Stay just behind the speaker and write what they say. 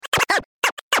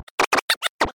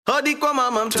Hodi kwa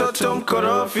mama mtoto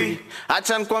mkorofi,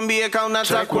 acha nikwambie kama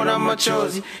unataka kuona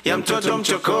machozi ya mtoto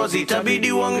mchokozi,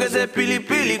 itabidi uongeze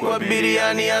pilipili kwa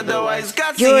biriani, otherwise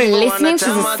kasi. You're listening to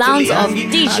the sounds of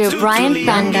DJ Bryan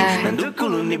Thunder.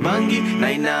 Ndukulu ni bangi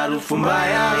na ina harufu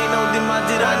mbaya, inaudhi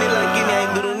majirani lakini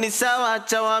haidhuru, ni sawa,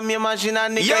 acha wahamie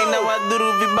mashinani kaina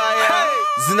wadhuru vibaya.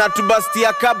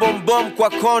 Zinatubastia kabombom kwa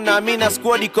kona, mina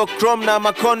squad iko chrome na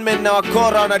maconmen na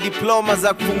wakora, wana diploma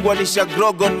za kufunguanisha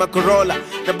grogon makorola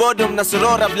na bodom na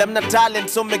sorora, vile mna talent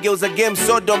so megeuza game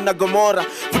Sodom na Gomora.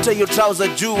 Vuta hiyo trouser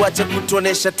juu, acha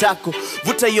kutuonesha tako,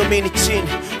 vuta hiyo mini chini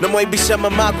na mwaibisha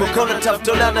mamako. Kauna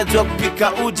taftola na jua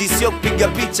kupika uji, sio kupiga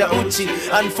picha uchi.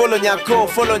 Unfollow nyako,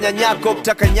 follow nyanyako,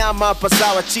 kutaka nyama hapa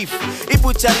sawa chief.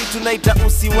 Ibu chari tunaita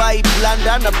usiwai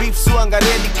blanda na beef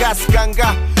suangareli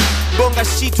kaskanga. Bonga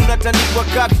shit unatandikwa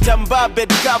kakitamba,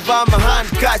 bed cover my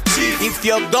handkerchief. If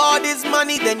your God is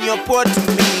money then you're poor to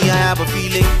me. I have a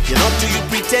feeling you're not who you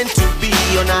pretend to be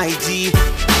on IG.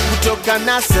 Kutoka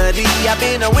nasari I've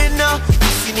been a winner,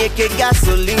 usinieke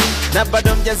gasoline na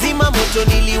bado mjazima moto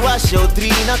niliwasha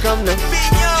O3 na kamna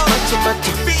macho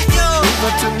macho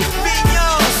matuna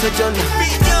asajona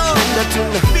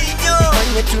natuna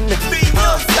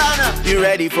you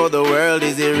ready for the world?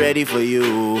 Is it ready for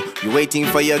you? You waiting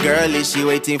for your girl? Is she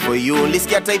waiting for you?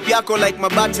 Liskia type yako like my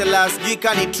bachelor. Sijui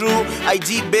kani true.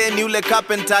 IG Ben yule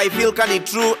carpenter. I feel kani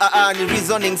true. Ni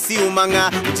reasoning si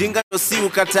umanga. Ujinga no si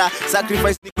ukata.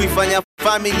 Sacrifice ni kuifanya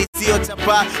family sio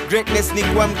chapa. Greatness ni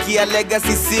kuamkia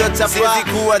legacy sio chapa. Siwezi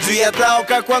kuwa juu ya tao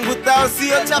kwangu tao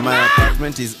sio chapa. My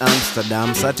apartment is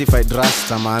Amsterdam, certified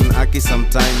Rasta man. Aki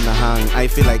sometime na hang. I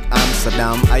feel like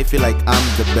Amsterdam. I feel like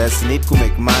I'm the best. Need to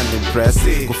make man impress.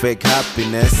 Ku fake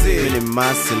happiness. Really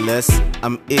merciless.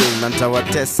 I'm ill. Nantawa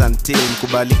test until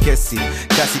mkubali kesi.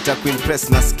 Kasi taku impress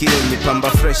na skill. Ni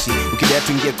pamba freshi. Ukidea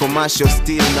tuingie commercial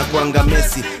still na kuanga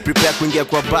Messi. Prepare kuingia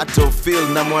kwa battlefield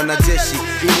na mwanajeshi.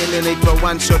 Inele naitwa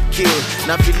one shot kill.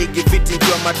 Na biligi fiti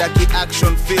kwa madaki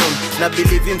action film. Na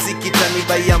believe in zikitani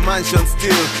by a mansion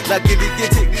still. Na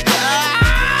kilikiti.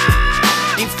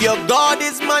 If your God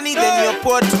is money, then you're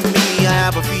poor to me. I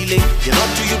have a feeling you're not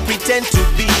who you pretend to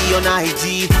be on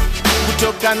IG.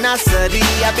 Kutoka nasari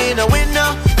I've been a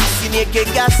winner, usinieke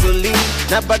gasoline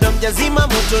na bado mjazima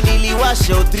moto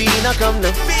niliwasha O3 na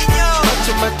kamna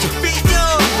macho macho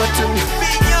matuna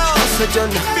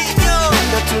asajona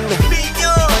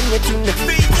natuna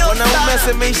wanaume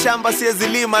semei shamba siezi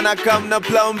lima na kamna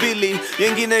plau mbili,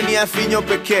 yengine ni afinyo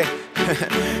pekee.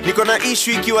 Niko na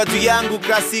issue ikiwa juu yangu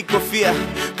kasi kofia,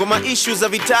 kwa ma issue za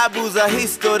vitabu za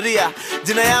historia.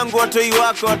 Jina yangu watoi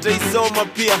wako wataisoma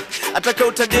pia. Ataka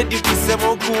utadedi ukisema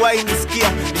huku wai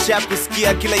nisikia. Nisha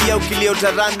kusikia kila ya ukilia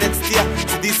utarun next year.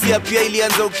 This year pia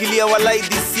ilianza ukilia walai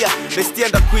this year. Next year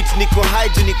nda quit, niko high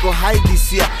juu niko high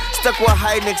this year. Sitakuwa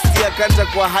high next year, kanta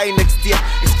kuwa high next year.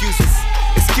 Excuses,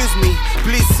 excuse me,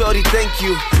 please, sorry, thank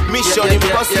you. Mission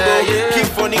impossible,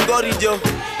 keep on ingorijo.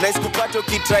 Nice kupato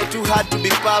ki try too hard to be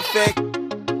perfect.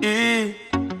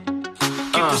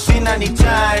 Kitu sina ni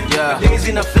time, days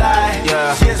in a fly,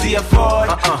 siezi afford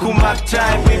kumark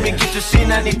time. Mimi kitu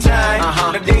sina ni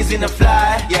time, days in a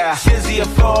fly, siezi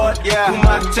afford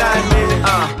kumark time.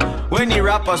 When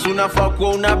rappers unafaa kuwa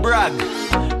una brag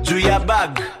juu ya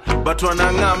bag, but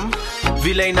wanangam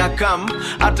vile inakam.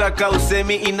 Ataka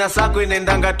usemi inasako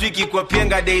inaendanga twiki kwa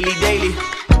pienga daily.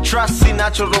 Trust si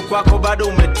natural kwako bado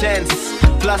umetense.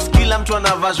 Plus kila mtu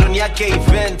ana version yake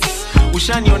events.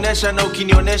 Ushanionesha na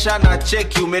ukinionesha na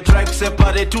cheki. Umetry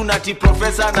kuseparate unati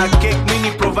professor na cake.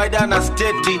 Mini provider na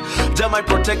steady. Jamai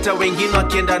protector wengine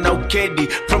wakienda na ukedi.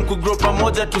 From kugrow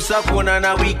pamoja tusakuona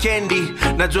na weekendi.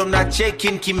 Najua mna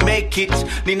check-in ki make it.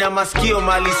 Nina masikio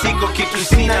mali siko kitu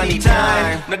sina ni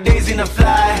time. Na days in a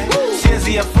fly,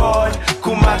 siezi afford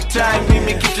kumark time.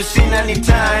 Mimi kitu sina ni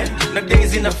time. Na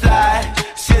days in a fly,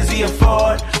 siezi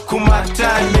afford kumark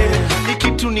time.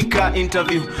 Nikitu nika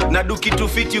interview na do kitu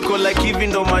fit yuko like hivi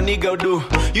ndo maniga udu.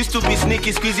 Used to be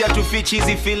sneaky squeezy to fit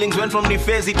cheesy feelings. Went from ni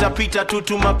phase itapita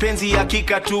tu mapenzi ya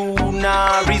kika tu.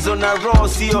 Na reason na raw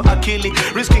sio akili.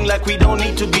 Risking like we don't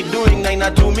need to be doing. Na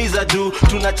inatumiza juu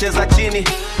tunacheza chini.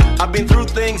 I've been through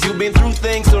things, you've been through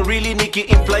things. So really niki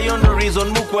imply on the reason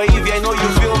mukwa hivi, I know you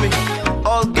feel me.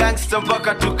 All gangster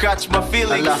mpaka to catch my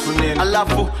feelings.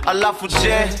 Alafu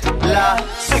la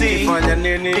si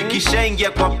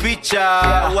ikishaingia kwa picha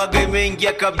waga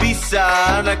imeingia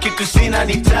kabisa. Na kitu sina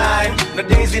ni time, na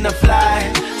days in a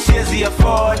fly, siezi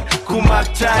afford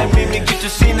kumark time. Mimi kitu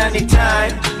sina ni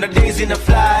time, na days in a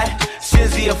fly,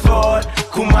 siezi afford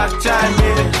kumark time.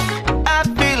 I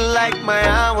feel like my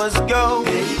hours go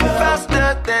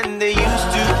faster than they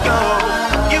used to go.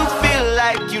 You feel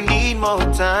like you need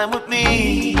more time with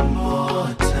me.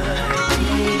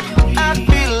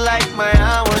 my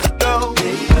hours go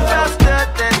faster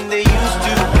than they used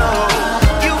to go.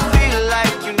 You feel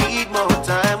like you need more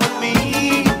time with me.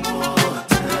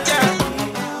 Yeah.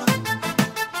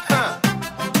 Huh.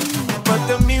 But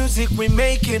the music we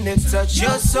making, it touch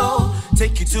your soul,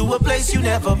 take you to a place you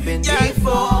never been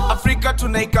before. Africa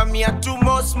tunaikamia tu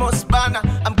most bana.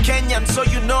 I'm Kenyan, so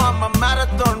you know I'm a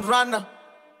marathon runner.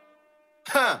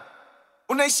 Huh.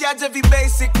 Unaishiaje vi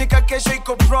basic, nika kesho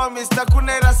iko promise.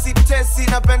 Takuna era sitesi,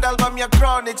 napenda album ya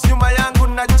Chronics. Nyuma yangu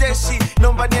na jeshi,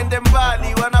 nomba niende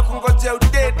mbali. Wanakungoje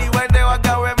udedi, wende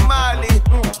wagawe mali.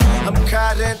 I'm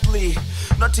currently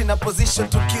not in a position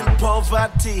to kill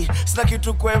poverty. Sina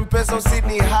kitu kwa mpesa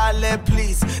usini hale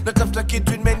please. Natafuta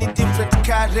kitu in many different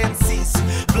currencies.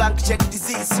 Blank check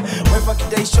disease, wewe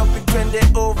kidai shopping twende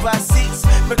overseas.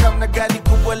 Meka mna gari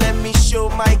kubwa, let me show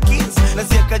my kids.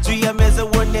 Naziaka juu ya meza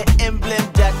uone emblem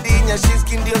daddy.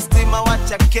 Nyashinski ndio stima,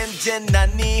 wacha kenje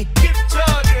nani. Keep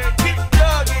jogging, keep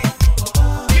jogging.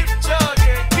 Keep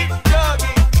jogging, keep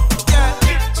jogging. Yeah,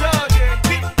 keep jogging,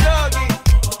 keep jogging.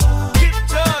 Keep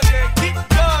jogging, keep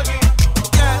jogging.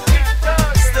 Yeah, keep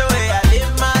jogging. It's the way I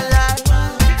live my life.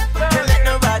 Can't let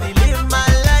nobody live my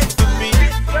life for me.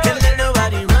 Can't let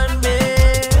nobody run me.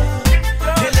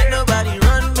 Can't let nobody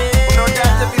run me.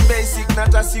 Unaojaza vi basic,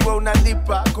 natasiwa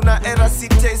unalipa. Kuna era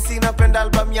sitesi, napenda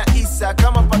album ya Isa.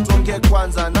 Kama patonge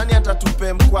kwanza, nani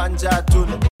atatupe mkwanja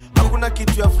tule. Hakuna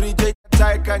kitu ya free J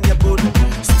taika ni bure.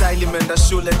 Style imeenda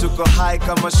shule, tuko high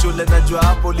kama shule. Najua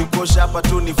hapo ulikosha, hapa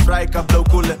tu ni fry kabla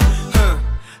ukule.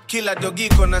 Kila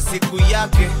dogiko na siku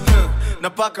yake.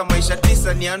 Napaka maisha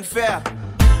 9 ni unfair.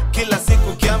 Kila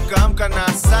siku kiamka amka na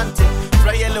asante.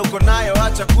 Fry ile uko nayo,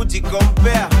 acha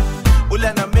kujikompare.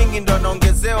 Ule na mingi ndo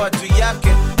anaongezewa juu yake.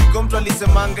 Kwa mtu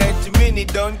alisemanga eti mini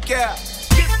don't care.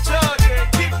 Keep jogging,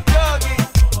 keep jogging.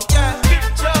 Yeah,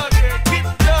 keep jogging, keep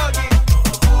jogging.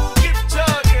 Keep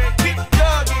jogging, keep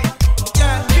jogging.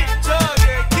 Yeah, keep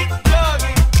jogging, keep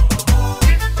jogging.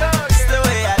 It's the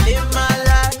way I live my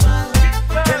life.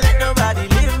 Can't let nobody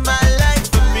live my life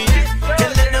for me.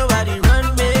 Can't let nobody run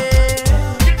me.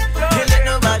 Can't let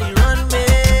nobody run me.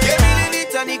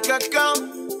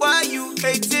 Why you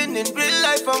hating? In real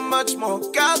life I'm much more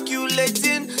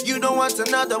calculating. You don't want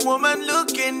another woman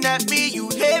looking at me. You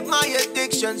hate my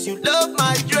addictions, you love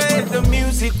my dread. The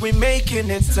music we making,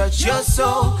 it touch your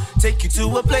soul, take you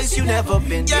to a place you never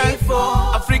been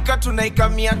before. Africa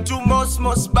tunaikamia tu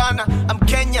most bana. I'm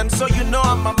Kenyan, so you know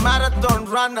I'm a marathon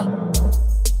runner.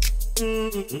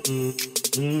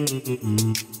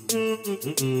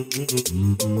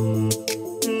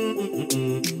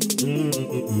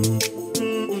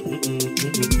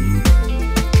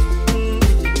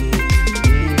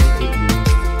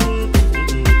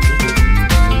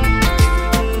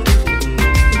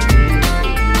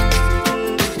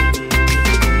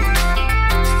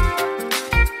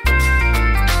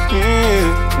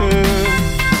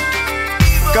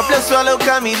 Kabla swala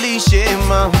ukamilishe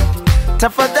mama,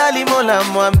 tafadhali Mola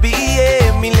mwambie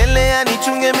milele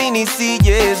anichunge mimi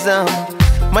nisijeza.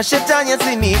 Mashetani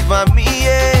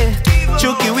asinivamie,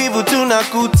 chuki wivu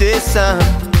tunakutesa.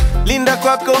 Linda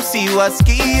kwako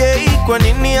usiwasikie, kwa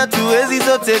nini hatuwezi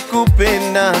zote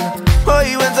kupenda?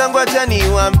 Hoi wenzangu acha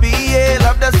niwaambie,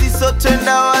 labda si sote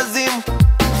nda wazimu,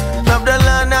 labda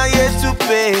laana yetu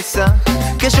pesa.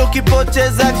 Kesho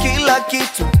ukipoteza kila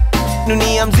kitu,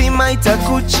 dunia mzima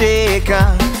itakucheka.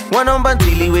 Wanaomba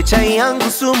ntiliwe chai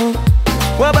yangu sumu,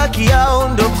 wabaki yao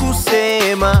ndo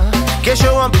kusema.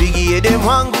 Kesho wampigie demu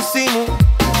wangu simu,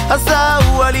 hasa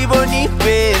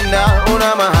walivonipenda.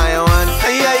 Una mahayawani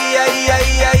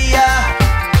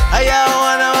haya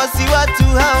wana wasi watu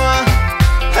hawa.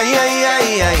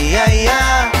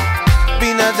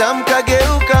 Binadamu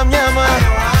kageuka mnyama.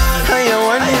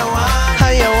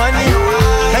 Hayawani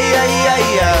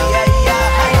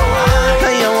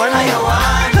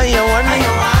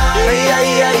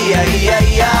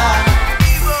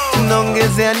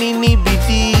tunaongezea nini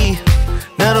bidii,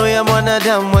 na roho ya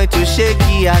mwanadamu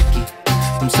haitosheki haki.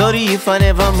 I'm sorry if I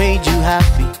never made you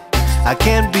happy. I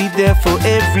can't be there for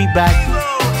everybody.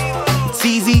 It's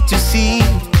easy to see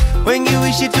when you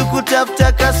wish it to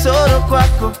kutafuta kasoro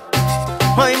kwako.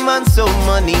 My man so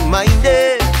money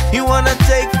minded, you wanna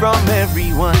take from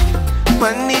everyone.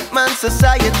 Money man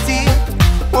society,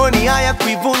 woni haya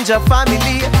kuivunja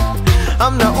familia.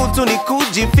 Amna utu ni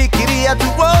kujifikiria tu,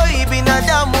 boy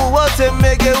binadamu wote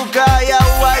megeuka ya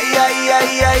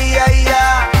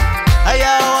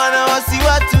haya wana wasi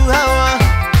watu hawa.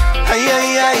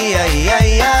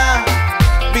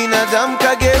 Binadamu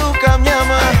kageuka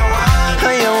mnyama.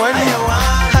 Hayawani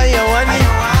hayawani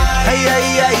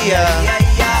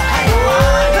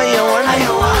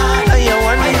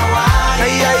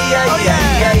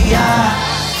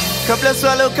kabla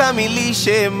swala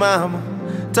ukamilishe mama,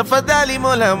 tafadhali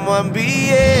Mola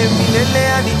mwambie milele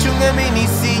anichunge mimi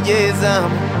nisije zama,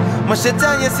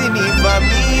 mashetani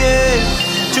yasinivamie,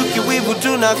 chuki wivu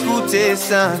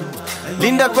tunakutesa,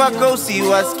 linda kwako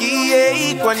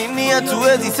usiwasikie, kwa nini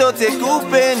hatuwezi sote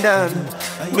kupendana,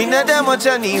 binadamu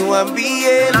acha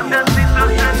niwaambie, labda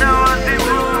sitotenda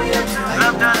wazimu,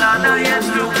 labda laana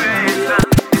yetu pesa,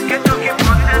 kesho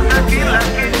kipoteza kila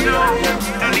kitu,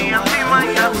 dunia mzima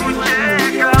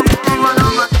itakucheka,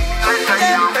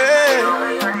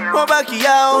 mabaki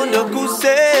yao ndo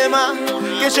kusema,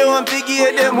 kesho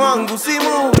wampigie demu wangu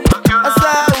simu,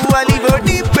 asa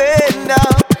walivyonipenda.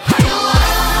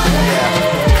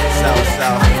 Sawa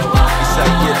sawa,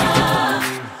 isakie tu.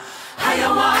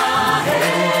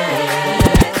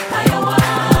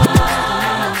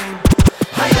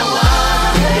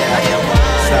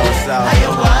 Sawa sawa,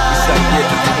 isakie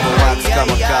tu wax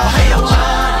kama kawa.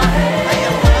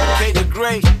 Okay, the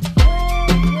great.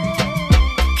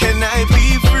 Can I be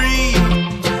free?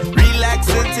 Relax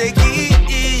and take it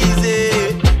easy.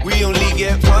 We only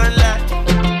get one life,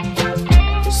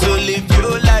 so live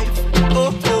your life.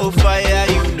 Oh, oh, fire,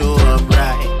 you know I'm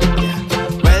right. Yeah.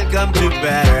 Welcome to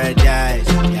paradise.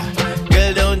 Yeah.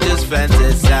 Girl, don't just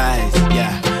fantasize.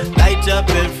 Yeah. Light up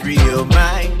and free your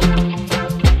mind.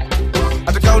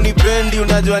 Ataka unipendi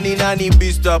unajua ni nani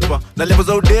beast hapa, na level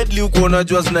za deadly uko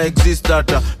unajua zina exist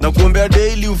hata, na kuombea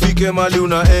daily ufike mali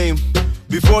una aim.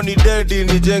 Before ni dead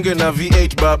nijenge na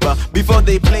V8 baba, before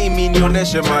they play me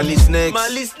nioneshe mali snakes.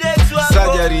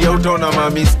 Surgery ya utaona ma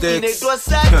mistakes.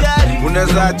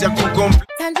 Unaweza acha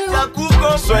kukomplika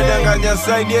swedanganya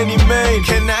side any main.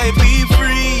 Can I be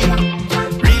free?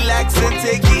 Relax and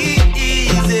take it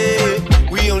easy.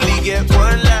 We only get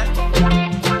one life,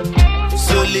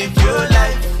 so live your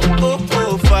life. Oh,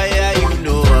 oh, fire, you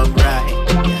know I'm right.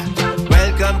 Yeah.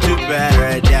 Welcome to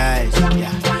paradise.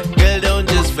 Yeah. Girl, don't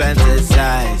just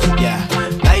fantasize. Yeah.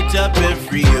 Light up and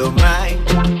free your mind.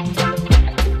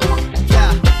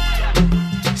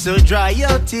 Yeah. So dry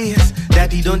your tears.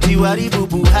 Daddy, don't you worry,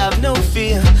 boo-boo, have no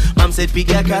fear. Mom said,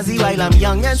 piga kazi while I'm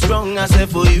young and strong. I said,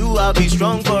 for you, I'll be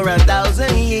strong for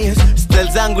 1,000 years. Still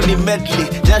zangu ni medley,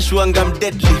 Joshua ngam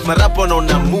deadly. Marapo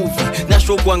na movie,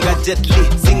 Nashua kwanga jetly.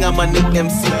 Singa mani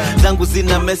MC, zangu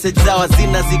zina message zawa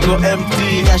zina ziko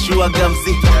empty. Nashua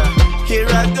gamzi, here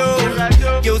I go.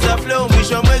 Geuza flow,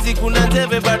 mwisho mwezi kuna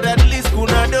teve, but at least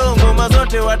kuna dongo.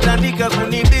 Mazote watandika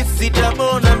kunidis,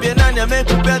 sitabona. Mbie nani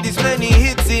amekupea this many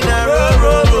hits in a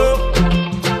row.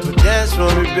 So dance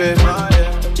for me, baby.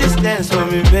 Just dance for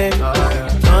me, baby.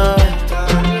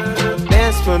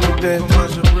 Dance for me, baby.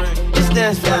 Just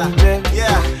dance for me, baby.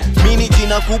 Yeah. Mini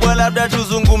jina kubwa labda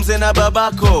tuzungumze na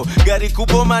babako. Gari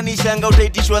kubwa manishanga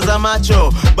utaitishwa za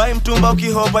macho. Bai mtumba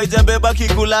ukihopa ijabeba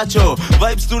kikulacho.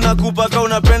 Vibes tunakupa ka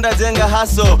unapenda jenga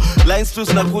haso. Lines tu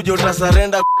zinakuja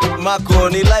utasarenda mako.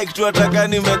 Ni like tu ataka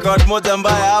nimeka watu moja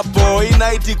mbaya hapo. Hii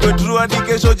night iko true hadi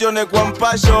kesho jione kwa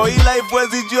mpasho. Hii life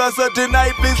wezi jua so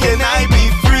tonight please can I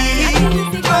be free?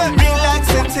 Relax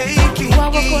and take it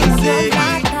easy.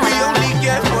 We only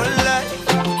get one life,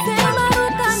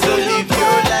 so live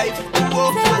your life. Oh,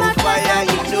 oh, fire,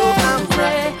 you know I'm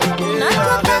right.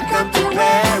 Yeah, welcome to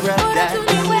paradise.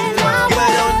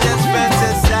 Girl, don't just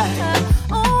fantasize.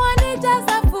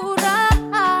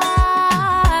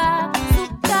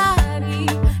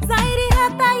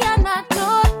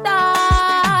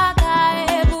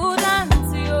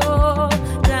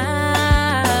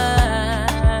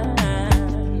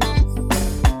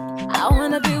 I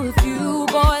wanna be with you,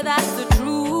 boy, that's the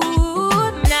truth.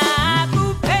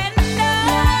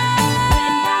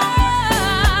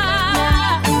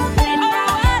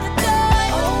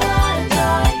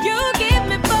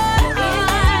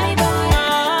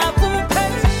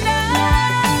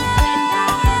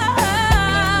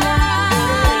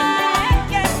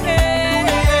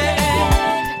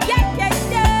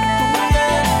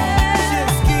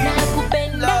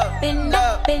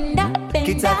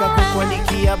 Kitaka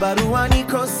kukuandikia barua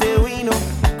nikose wino,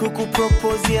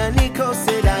 kukupropozia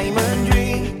nikose diamond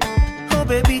ring. Oh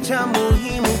baby, cha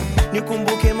muhimu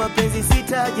nikumbuke mapenzi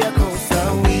sitaja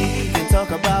kosa. We can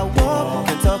talk about war,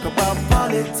 can talk about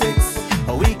politics,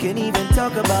 or we can even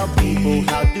talk about people.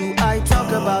 How do I talk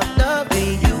about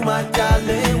loving you, my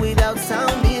darling, without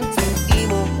sounding too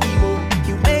emo?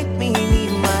 You make me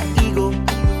need my ego.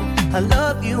 I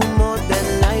love you more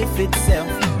than life itself.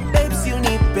 Babes, you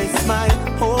need a smile.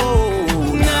 Oh,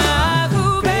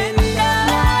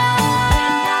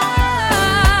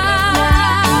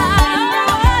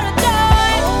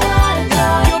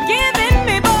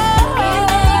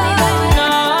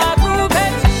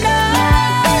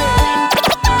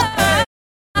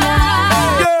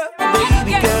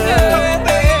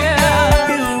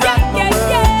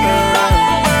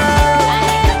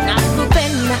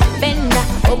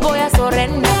 I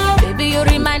surrender. Baby, you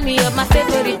remind me of my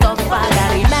favorite godfather.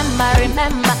 Remember,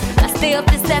 last day of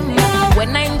December,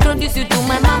 when I introduced you to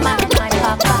my mama and my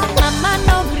papa. Mama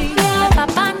no gree,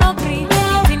 papa no gree.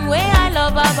 In way I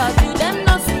love about you, them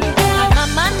no see. My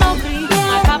mama no gree,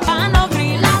 my papa no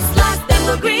gree. Last, them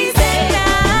go gree.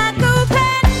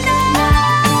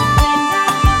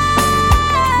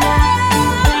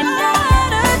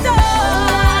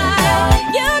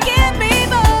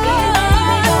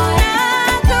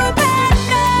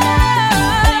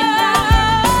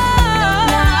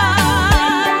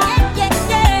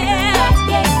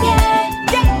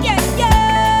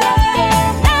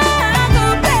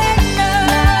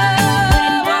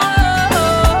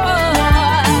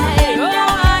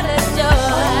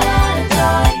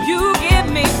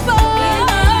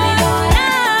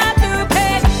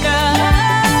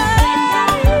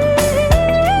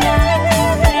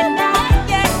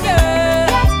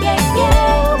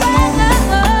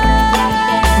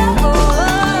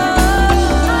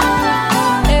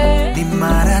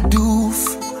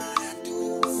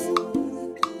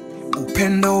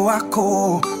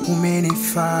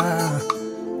 Umenifaa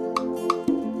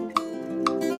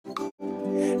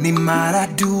ni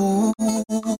maradufu,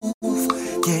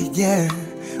 yeah.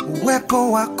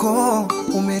 Uwepo wako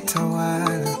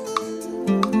umetawala,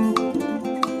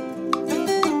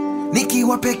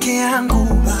 nikiwa peke yangu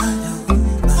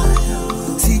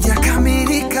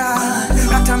sijakamilika,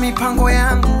 hata mipango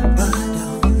yangu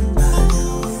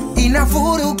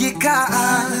inavurugika.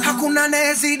 Hakuna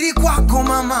anayezidi kwako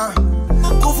mama,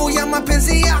 nguvu ya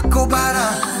mapenzi yako bara,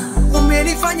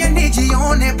 umenifanya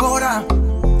nijione bora,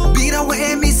 bila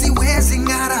wewe mimi siwezi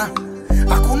ngara.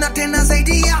 Hakuna tena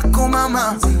zaidi yako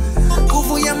mama,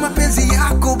 nguvu ya mapenzi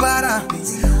yako bara,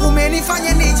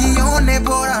 umenifanya nijione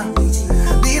bora,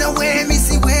 bila wewe mimi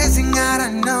siwezi ngara.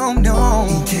 No,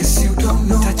 in case you don't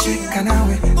know, nitacheka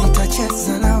nawe,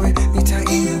 nitacheza nawe,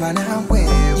 nitaimba nawe.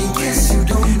 In case you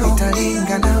don't know,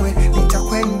 nitalinga nawe,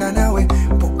 nitakwenda nawe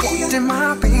popote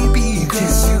my baby. In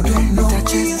case you don't know,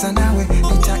 nitacheza nawe,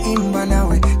 nitaimba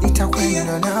nawe,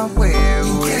 nitakwenda nawe.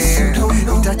 In case you don't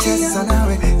know, nitacheza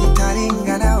nawe,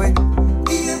 nitalinga nawe.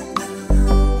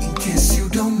 In case you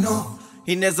don't know,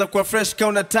 inaweza kuwa fresh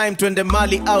kauna time twende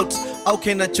mali out, au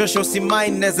kena chosha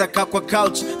usimain neza kaa kwa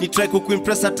couch, ni try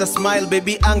kukuimpress hata smile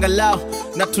baby angalau,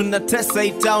 na tunatesa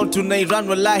hii town tunairan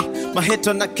walai,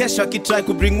 maheto na kesha kitry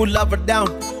kubring you lover down,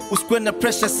 usikwe na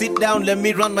pressure sit down let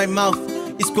me run my mouth,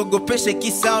 isikogopesha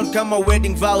iki sound kama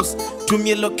wedding vows,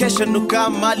 tumie location ukaa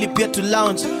mali pia to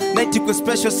lounge, night iko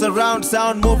special surround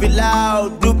sound movie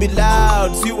loud, do be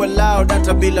loud, see you loud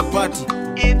hata bila party.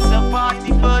 It's a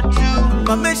party for two.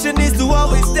 My mission is to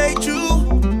always stay true,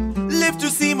 live to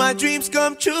see my dreams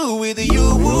come true with you.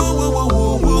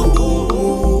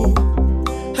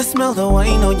 I smell the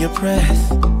wine on your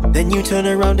breath, then you turn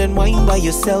around and whine by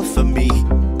yourself for me.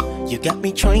 You got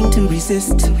me trying to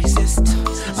resist.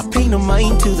 I pay no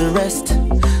mind to the rest,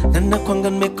 Nana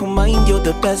Kwangan make a mind, you're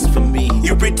the best for me.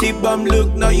 You pretty bum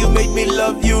look, now you made me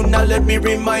love you. Now let me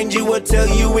remind you, I'll tell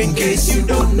you in case you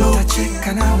don't know.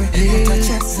 nitacheka nawe,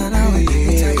 nitacheza nawe,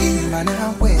 nitaimba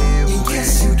nawe. In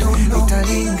case you don't know,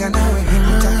 nitalinga nawe,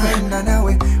 nitakwenda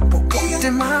nawe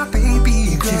popote my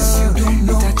baby. In case you don't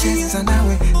know, nitacheza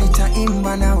nawe,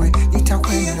 nitaimba nawe,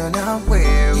 nitakwenda nawe.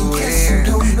 In case you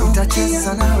don't know,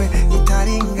 nitacheza nawe,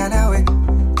 nitalinga nawe.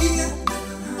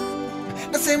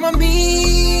 Nasema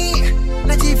mi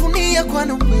najivunia kwa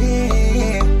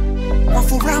nawe, kwa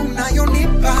furaha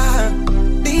unayonipa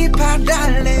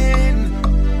darling.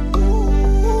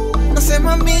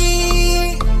 Nasema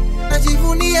mi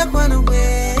najivunia kwa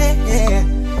nawe,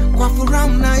 kwa furaha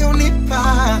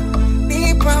unayonipa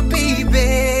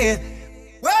baby.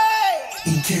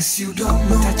 In case you don't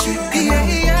know, nitacheka nawe,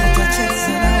 nitacheza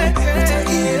nawe,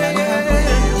 nitaimba nawe.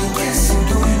 In case you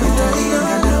don't know,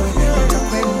 nitalinga nawe,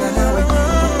 nitakwenda nawe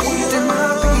popote my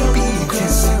baby. In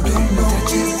case you don't know,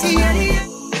 nitacheza nawe.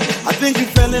 I think we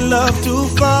fell in love too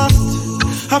fast,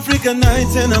 African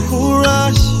nights and a cool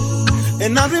rush.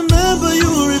 And I remember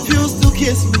you refused to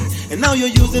kiss me, and now you're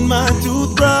using my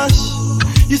toothbrush.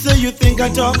 You say you think I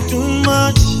talk too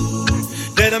much,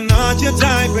 that I'm not your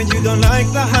type, and you don't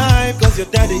like the hype, cause your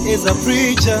daddy is a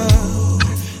preacher.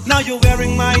 Now you're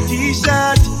wearing my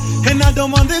t-shirt, and I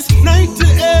don't want this night to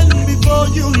end before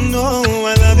you know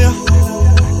I love you.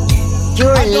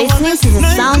 You're listening to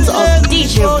the sounds of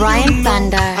DJ Bryan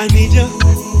Thunder. I need you.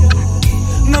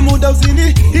 Na muda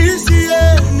usini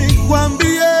hisia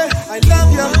nikwambie I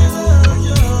love you.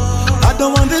 I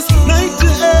don't want this night to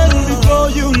end before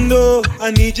you know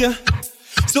I need you.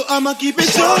 So I'ma keep it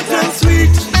short and sweet.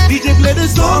 DJ play the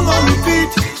song on repeat.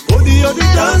 Odi odi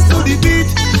dance to the beat.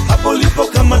 Apolipo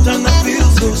kamatana feel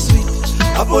so sweet.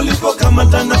 Apolipo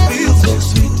kamatana feel so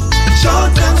sweet.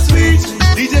 Short and sweet.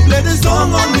 DJ play the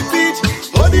song on repeat.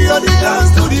 Odi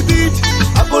dance to the beat.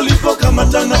 Apolipo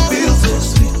kamatana feel so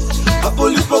sweet.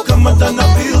 Apolipo kamatana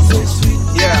feel so sweet.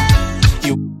 Yeah.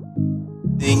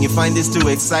 You find this too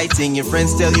exciting. Your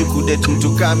friends tell you could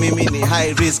to come in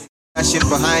high risk. That shit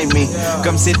behind me,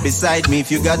 come sit beside me.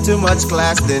 If you got too much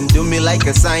class, then do me like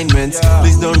assignments.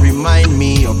 Please don't remind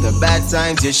me of the bad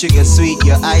times. Your sugar sweet,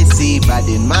 your icy, but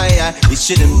in my eye, it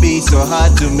shouldn't be so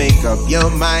hard to make up your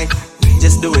mind.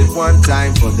 Just do it one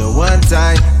time for the one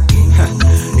time.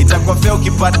 Itakuwa fair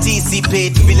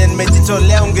ukiparticipate. Vile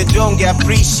nimejitolea ungejua unge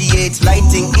appreciate.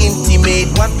 Lighting intimate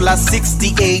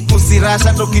 1+68.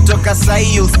 Usirasha tukitoka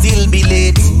sahi you'll still be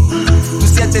late.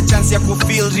 Tusiache chance ya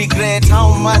kufeel regret.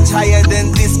 How much higher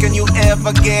than this can you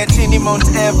ever get? Any Mount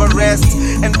Everest.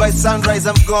 And by sunrise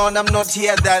I'm gone. I'm not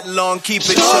here that long. Keep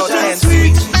it short and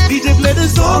sweet. DJ play the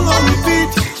song on repeat.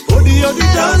 Odi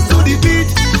dance to the beat.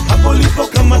 Apolipo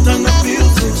kamatana feel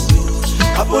so sweet.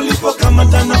 Apolipo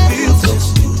kamatana feel so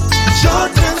sweet.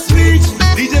 Short and sweet.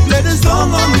 DJ play the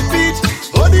song on repeat.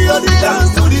 Odi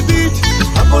dance to the beat.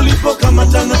 Apolipo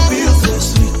kamatana feel so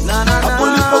sweet.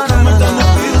 Apolipo kamatana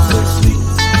feel so sweet.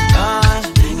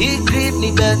 Hii grip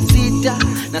ni bensita.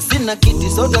 Na sina kiti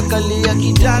soda kalia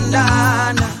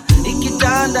kitandana.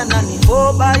 Ikitanda na ni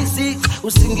 4x6.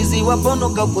 Usingizi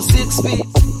waponoka uko 6 feet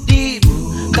deep.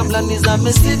 Kabla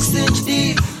nizame 6 inch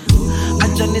deep.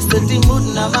 Acha ni seti mood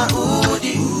na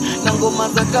maudi. Na ngoma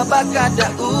za kabaka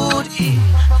Daudi.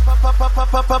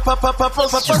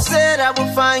 Papa said I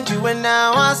will find you and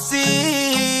now I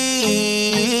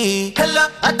see. Hello,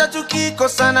 hata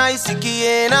tukikosa na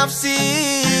isikie nafsi.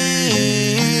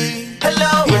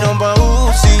 Hello, inomba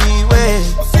usiwe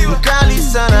mkali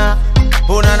sana.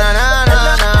 Oh na na na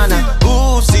na na na.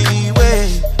 Usiwe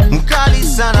mkali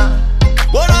sana.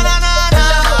 Oh na na na na.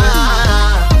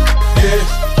 Yeah,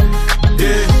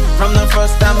 yeah. From the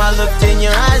first time I looked in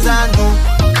your eyes I knew.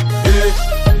 Yeah,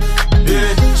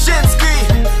 yeah. Nyashinski,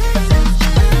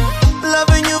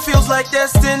 loving you feels like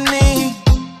destiny.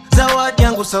 Zawadi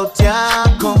yangu sauti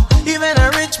yako. Even a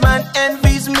rich man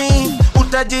envies me.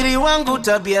 Utajiri wangu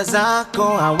tabia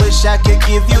zako. I wish I could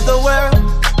give you the world.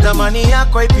 Thamani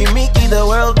yako haipimiki, the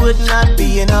world would not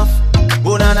be enough.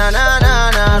 Una na na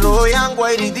na na, roho yangu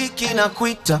hairidhiki na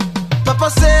kuita. Papa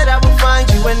said I will find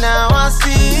you and now I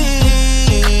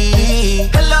see.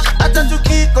 Hello, hata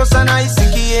tukikosa na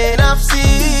isikie nafsi.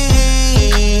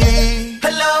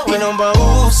 Hello, inomba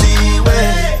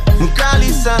usiwe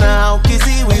mkali sana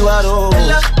ukiziwi waro.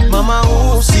 Mama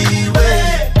usiwe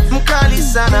mkali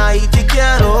sana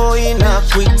itikia roho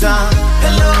inakuita.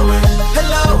 Hello,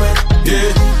 hello,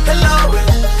 yeah. Hello,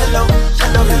 hello, hello,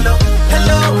 hello,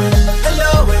 hello,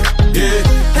 hello, yeah.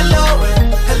 Hello,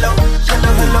 hello, hello,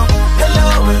 hello, hello,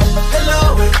 hello,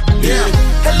 yeah.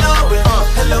 Hello,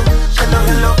 hello, hello,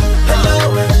 hello,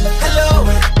 hello, hello,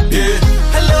 yeah.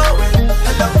 Hello,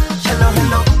 hello, hello,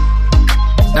 hello.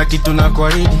 Na kitu na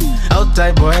kuahidi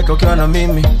outside boyeka ukiwa na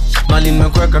mimi. Mali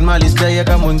nimekuweka mali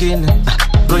sijaiweka mwingine.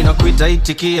 Roho inakuita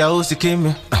itikia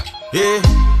usikimya. Yeah.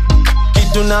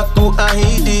 Kitu na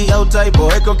kuahidi outside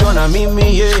boyeka ukiwa na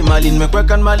mimi. Yeah. Mali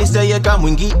nimekuweka mali sijaiweka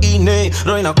mwingine.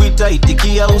 Roho inakuita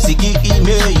itikia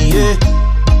usikime. Yeah.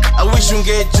 I wish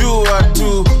ungejua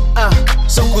tu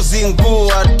so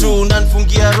kuzingua tu.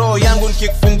 Nanfungia roho yangu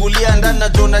nikikufungulia ndani na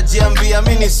jona jiambia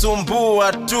mimi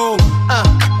nisumbua tu.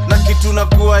 Na kitu na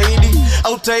kuahidi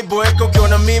hautaiboeka ukiwa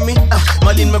na mimi.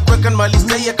 Mali nimekuweka mali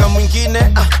sijaiweka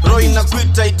mwingine. Roho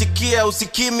inakuita itikia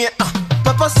usikimya.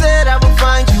 Papa said I will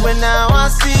find you and now I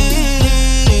see.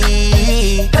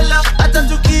 Hello, hata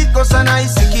tukikosa na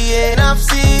isikie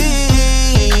nafsi.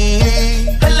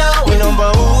 Hello,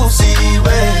 inomba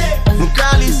usiwe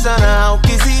mkali sana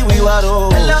ukiziwi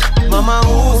waro. Mama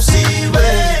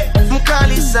usiwe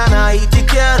mkali sana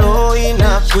itikia roho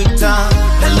inakuita.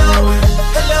 Hello,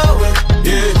 hello,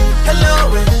 yeah. Hello,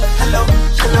 hello,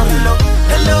 hello, hello,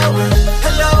 hello,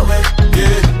 hello,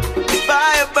 yeah.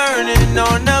 Fire burning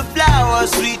on the flower,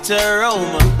 sweet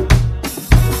aroma.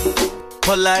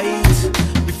 Polite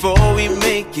before we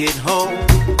make it home.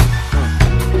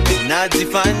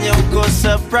 Najifanya uko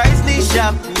surprise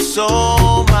nisha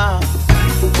kusoma.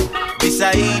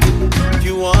 Decide if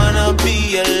you wanna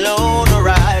be alone or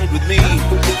ride with me.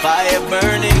 Fire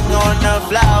burning on the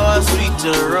flower, sweet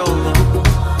aroma.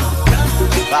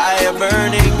 Fire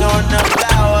burning on the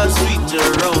flower, sweet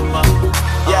aroma.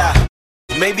 Yeah,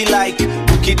 maybe like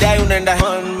ukidai unaenda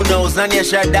who knows nani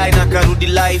ashadai na karudi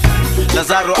life.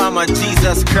 Lazaro ama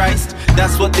Jesus Christ.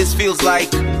 That's what this feels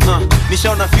like.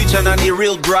 Nishaona future na ni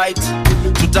real bright.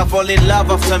 Tuta fall in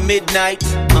love after midnight.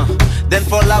 then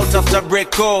fall out after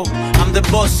break. Oh, I'm the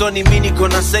boss, so ni mini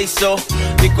gonna say so.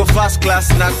 Niko first class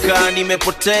naka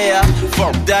nimepotea.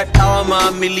 Fuck that,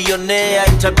 awama millionaire.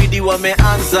 Itabidi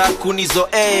wameanza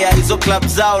kunizoea. Hizo club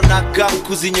zao naka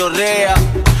kuzinyorea.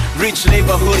 Rich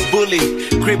neighborhood bully,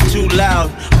 crib too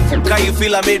loud. How you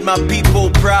feel I made my people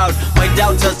proud? My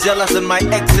doubters jealous and my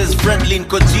exes friendly.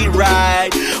 Nko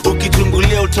G-ride,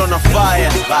 ukichungulia utona fire.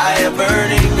 Fire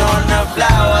burning on a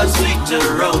flower, sweet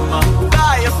aroma.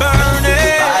 Fire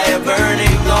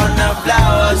burning on a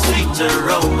flower, sweet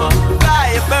aroma.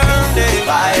 Fire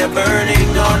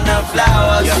burning on a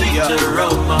flower, sweet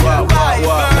aroma.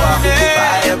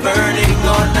 Fire burning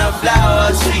on a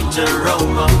flower, sweet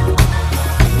aroma.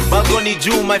 Balcony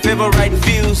Jew, my favorite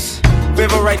views.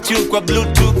 Favorite tune kwa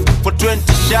Bluetooth. For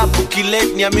 20 sharp,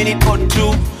 ukilate ni a minute or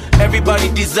two. Everybody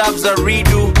deserves a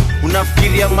redo.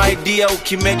 Unafikiria my idea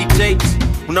ukimeditate.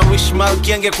 Una wish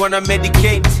Malki angekuwa na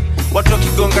medicate. Watu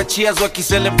wakigonga cheers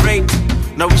wakicelebrate.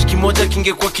 Na wish kimoja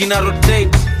kingekuwa kina rotate.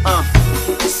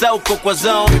 Sauko kwa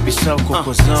zone, baby sauko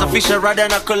kwa zone. Safisha rada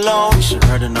na cologne,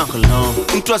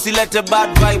 mtu asilete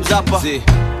bad vibes hapa.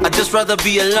 I'd just rather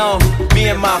be alone, me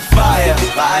and my fire.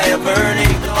 Fire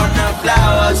burning on a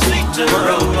flower, sweet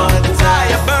aroma.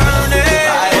 Fire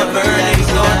burning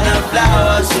on a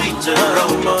flower, sweet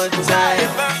aroma.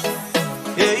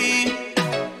 Hey,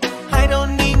 I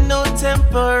don't need no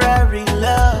temporary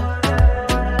love.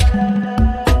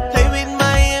 Play with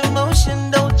my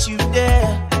emotion, don't you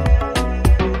dare.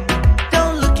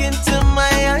 Don't look into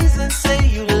my eyes and say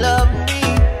you love me.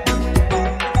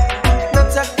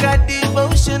 Nataka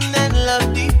devotion and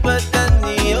love deeper than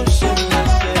the ocean. I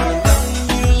said, don't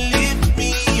you lift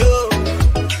me up,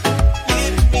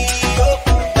 lift me up.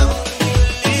 Don't you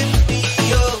lift me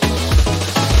up,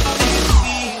 lift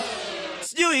me.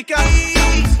 Stewie,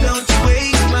 please don't you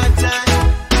waste my time.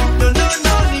 No, no,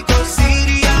 no, Nico,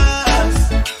 serious,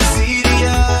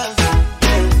 serious.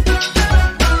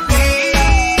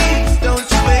 Please don't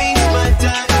you waste my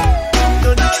time. No,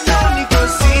 no, no, Nico,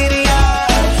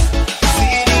 serious,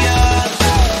 serious.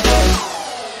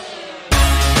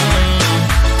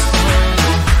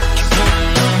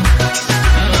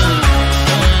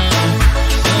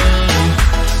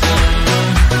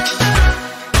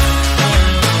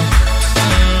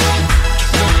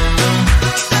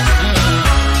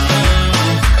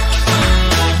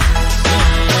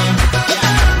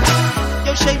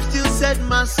 Your shape still set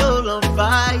my soul on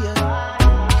fire.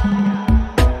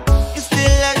 You're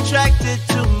still attracted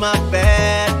to my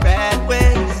bad, bad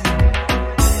ways.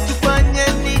 Tufanye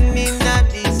nini na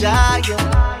desire.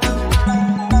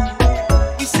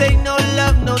 You say no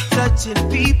love, no touching,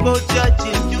 people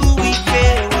judging. Do we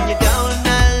care when you're down? I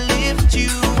lift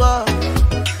you up,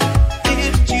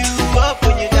 lift you up.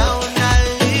 When you're down, I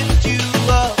lift you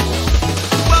up.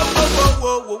 Whoa, whoa,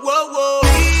 whoa, whoa, whoa, whoa.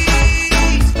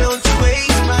 Please don't you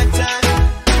waste my time.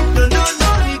 No, no, no,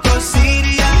 Nico,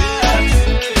 serious,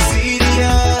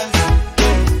 serious.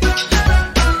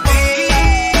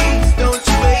 Please don't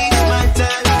you waste my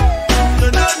time. No,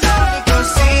 no, no, Nico,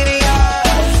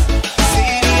 serious,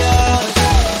 serious.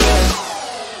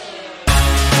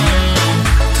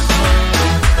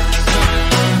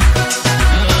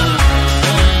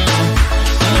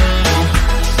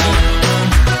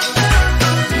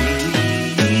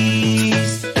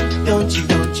 Please, don't you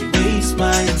waste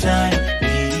my time.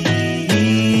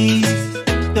 Please,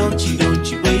 don't you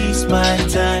waste my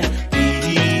time.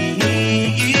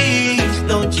 Please,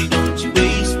 don't you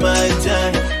waste my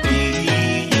time.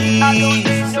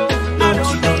 Please,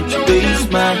 don't you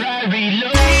waste my.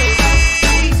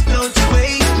 Please, don't you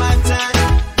waste my time.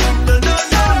 No, no,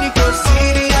 no, Nico,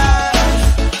 serious,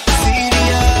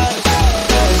 serious.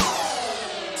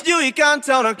 Sijui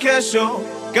kantaona kesho,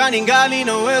 gani ngali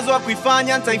na uwezo wa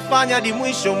kuifanya, nitaifanya hadi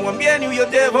mwisho. Mwambieni huyo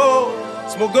devil,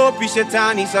 simogopi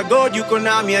shetani, sa God yuko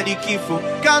nami hadi kifo.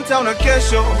 Kantaona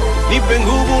kesho, nipe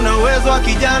nguvu na uwezo wa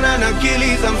kijana na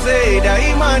akili za mzee.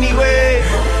 Daima niwe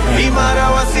imara,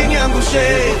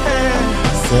 wasiniangushe.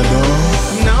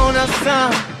 Naona saa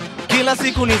kila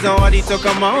siku ni zawadi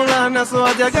toka Maulana, so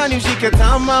haja gani ushike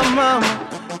tama mama,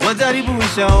 wajaribu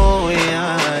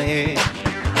ishaoea.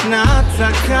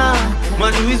 Nataka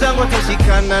madui zangu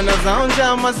watashikana na zao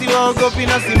njama, siwaogopi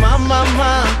na simama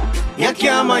ma ya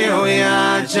kiama yao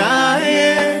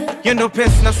yajaye. Yendo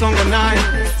pesi na songa naye,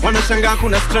 wanashangaa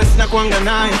kuna stress na kuanga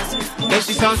naye.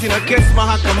 Naishi sawa sina kesi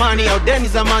mahakamani, au deni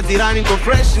za majirani, niko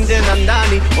fresh nje na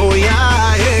ndani. Oh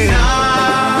yeah, na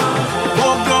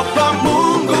ogopa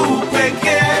Mungu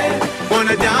pekee.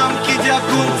 Wanadamu kija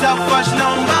kumtafash,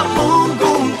 naomba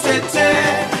Mungu mtete.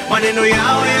 Maneno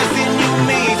yao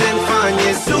yasiniumize,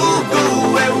 mfanye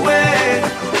sugu wewe.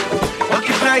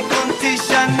 Wakifurahi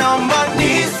kuntisha naomba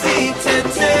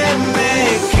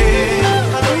nisitetemeke.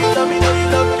 I know you love me, know you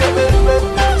love me, baby.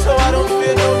 So I don't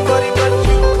fear nobody but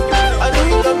you. I know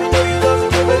you love me, know you love me,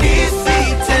 baby.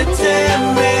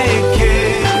 Nisitetemeke.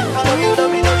 I know you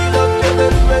love me, know you love me,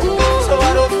 baby. So I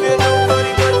don't fear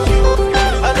nobody but you.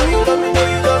 I know you love me, know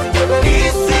you love me, baby.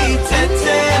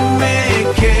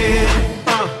 Nisitetemeke.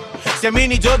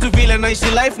 Siamini jodu vile naishi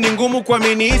life ni ngumu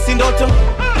kuamini hisi ndoto.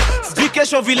 Sijui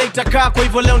kesho vile itakaa, kwa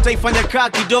hivyo leo nitaifanya kaa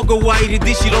kidogo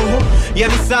wairidhishi roho.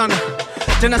 Yani sana,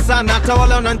 tena sana, hata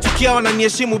wala wananchukia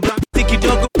wananiheshimu brandi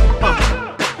kidogo.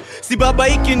 Si baba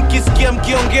hiki nikisikia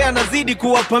mkiongea nazidi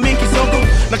kuwapa mingi songo.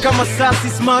 Na kama saa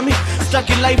sisimami,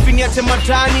 sitaki life niache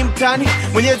matani mtani.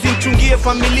 Mwenyezi mchungie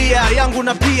familia yangu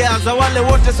na pia za wale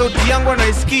wote sauti yangu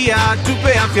wanaisikia.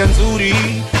 Tupe afya nzuri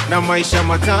na maisha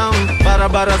matamu,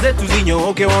 barabara zetu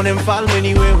zinyooke, waone mfalme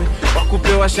ni wewe,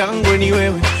 wakupewa shangwe ni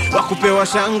wewe, wakupewa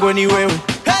shangwe ni wewe.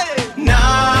 Hey! Na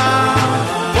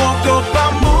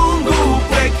ogopa Mungu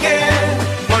pekee,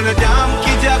 mwanadamu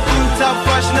kija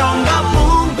kumtafash naomba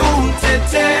Mungu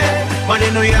mtete.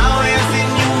 Maneno yao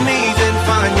yasiniumize,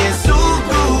 mfanye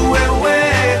sugu wewe,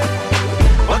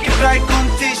 wakifurahi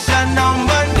kumtisha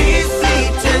naomba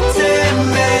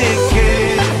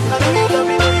nisitetemeke. I know you love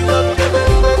me, know you love me, baby.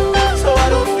 So I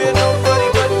don't fear nobody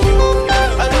but you. I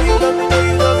know you love me, know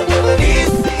you love me,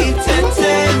 baby.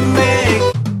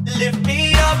 Nisitetemeke. Lift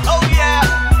me up, oh yeah,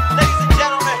 ladies and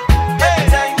gentlemen. Every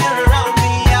time you're around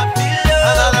me, I feel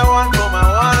love. Another one for my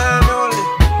one and only.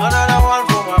 Another one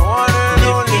for my one and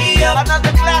only. Lift me up,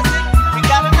 another classic. We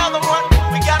got another one.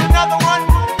 We got another one.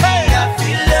 Hey, I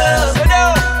feel love. So no,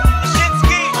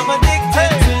 Nyashinski, I'm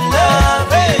addicted to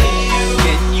loving you.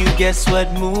 Can you guess what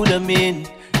mood I'm in?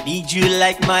 Need you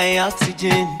like my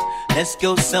oxygen. Let's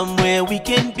go somewhere we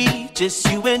can be, just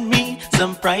you and me,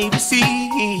 some privacy.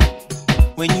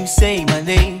 When you say my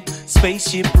name,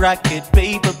 spaceship, rocket,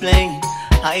 paper plane,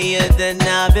 higher than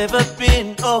I've ever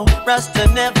been. Oh, Rasta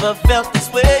never felt this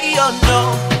way. Oh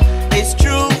no, it's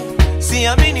true. See,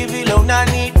 I'm in the villa,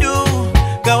 nani do.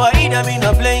 Kawaida, me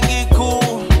not playing it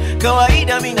cool.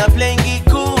 Kawaida, me not playing it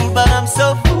cool, but I'm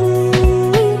so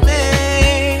foolish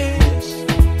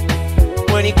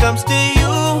when it comes to you.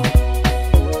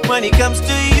 When it comes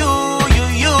to you,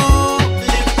 you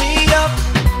lift me up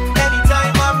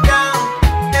anytime I'm down.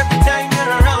 Every time you're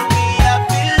around me, I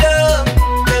feel love,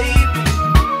 baby.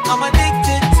 I'm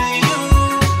addicted to you.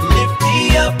 Lift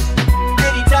me up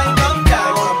anytime I'm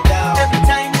down. Every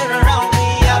time you're around me,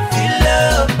 I feel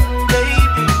love,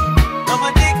 baby. I'm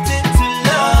addicted to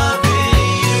loving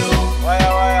you. Fire,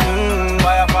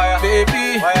 fire, fire,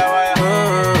 baby. Fire,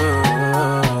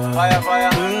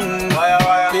 fire, fire,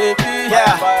 fire, baby.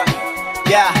 Yeah.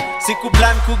 Yeah, siku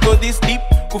plan go this deep,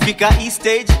 kufika hii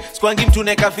stage. Skwangi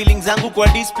mtuneka feelings zangu kwa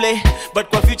display, but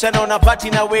kwa future naona party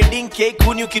na wedding cake.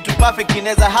 Kuni kitu perfect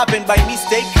inaweza happen by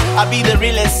mistake. I be the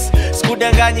realest,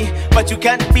 skudanganyi, but you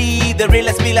can't be the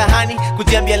realest bila honey.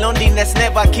 Kujiambia loneliness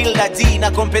never killed a G,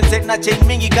 na compensate na chain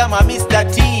mingi kama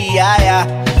Mr. T. Yeah,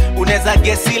 unaweza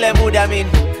guess ile mood I'm in.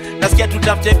 Nasikia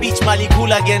tutafute beach mali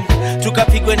cool again,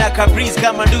 tukapigwe na Caprice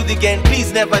kama do the again.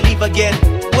 Please never leave again.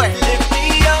 Well, lift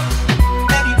me up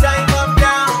anytime I'm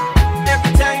down.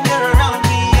 Every time you're around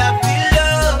me, I feel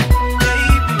love,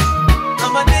 baby.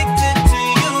 I'm addicted to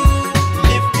you.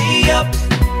 Lift me up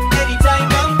anytime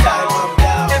I'm down.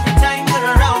 Every time you're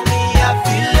around me, I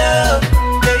feel love,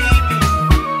 baby.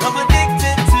 I'm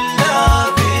addicted to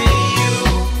loving you.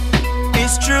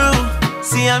 It's true.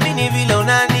 See, I'm in the villa,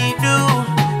 nani do.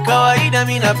 Kawaida,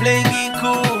 me not playing it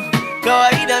cool.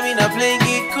 Kawaida, me not playing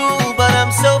it cool, but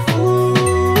I'm so foolish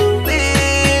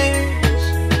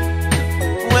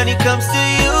when it comes to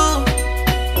you.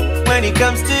 When it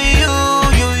comes to you,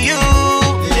 you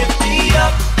lift me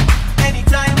up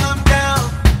anytime I'm down.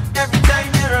 Every time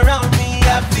you're around me,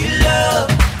 I feel love,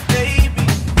 baby.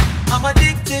 I'm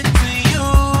addicted to you.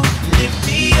 Lift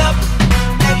me up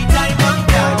anytime I'm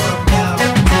down.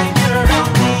 Every time you're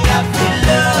around me, I feel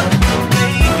love,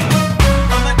 baby.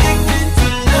 I'm addicted to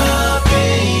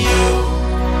loving you.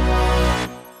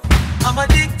 I'm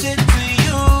addicted to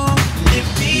you.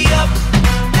 Lift me up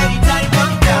anytime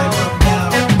I'm down.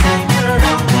 Every time you're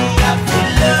around me, I feel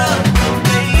love,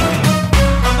 baby.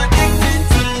 I'm addicted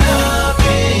to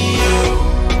loving you.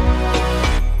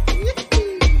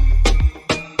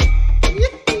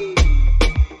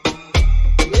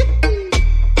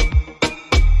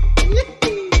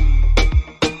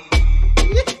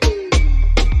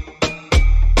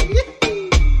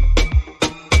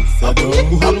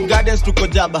 Buhalu Gardens tuko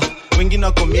jaba, wengine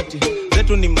wako miti.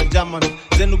 Zetu ni majaman,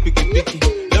 zenu pikipiki.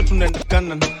 Leo tunaenda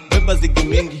kanan, beba zigi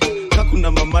mingi.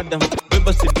 Kakuna mamadam, beba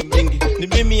hapa sidi mingi. Ni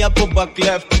mimi hapo back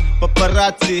left,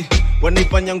 paparazzi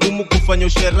wanaifanya ngumu kufanya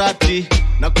usherati.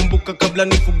 Nakumbuka kabla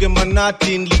nifuge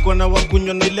manati, nilikuwa na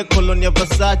wakunywa na ile koloni ya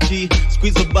Versace.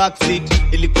 Squeeze backseat,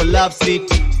 ilikuwa love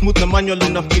seat. Smooth na manual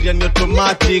unafikiria ni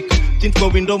automatic. Tint kwa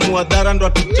window muadhara ndo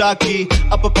hatutaki.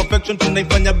 Hapa perfection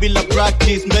tunaifanya bila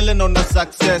practice. Mbele naona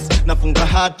success, nafunga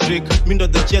hat-trick. Mi ndo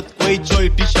the chef kwa hicho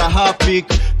itisha hapik.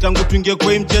 Tangu tuingie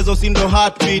kwa hii mchezo si ndo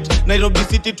heartbeat. Nairobi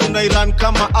City tunairan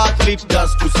kama athlete.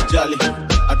 Just tusijali,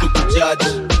 hatukujudge.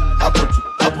 Hapo tu,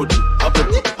 hapo tu, hapo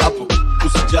tu, hapo.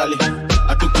 Tusijali,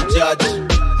 hatukujudge.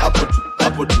 Hapo tu,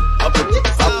 hapo tu, hapo tu,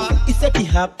 hapo. Iseti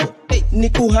hapo, ni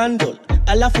kuhandle.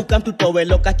 Alafu kam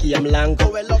tutoweloka kia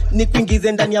mlango. Ni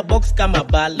kuingize ndani ya box kama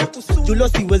balo. Julo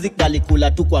siwezi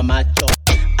kalikula tu kwa macho.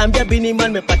 Ambia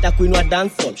Biniman mepata kuinua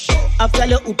dancehall. After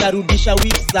leo utarudisha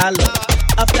whip salon.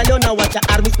 After leo na wacha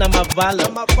armies na mavalo.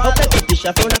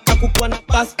 Ukakitisha fona kakukua na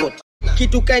passport.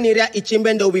 Kitu kaini rea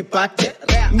ichimbe ndo wipate.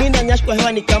 Mina nyash kwa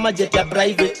hewa ni kama jet ya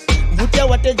private. Vutia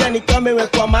wateja ni kama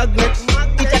mewekwa magnet.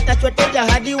 Itatachwa teja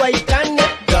hadi waikane.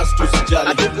 Just tusijali,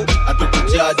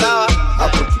 hatukujudge.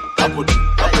 Hapo tu, hapo tu,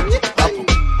 hapo tu, hapo.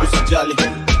 Tusijali,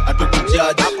 hatukujudge.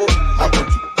 Hapo tu,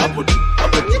 hapo tu,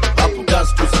 hapo tu, hapo.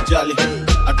 Just tusijali,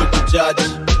 hatukujudge.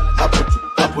 Hapo tu,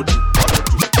 hapo tu, hapo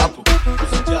tu, hapo.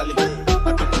 Tusijali,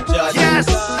 hatukujudge. Yes.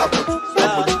 Hapo tu,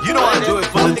 hapo tu. You know I do it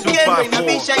for the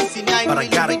 254, but I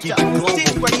gotta keep it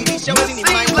going.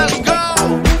 Let's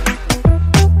go.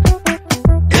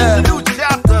 It's a new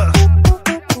chapter.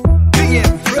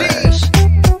 Being fresh.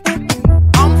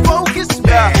 I'm focused,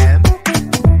 man.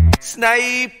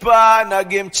 Sniper na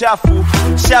game chafu.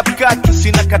 Sharp kaki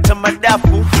sina kata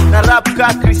madafu. Na rap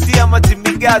kakri si ama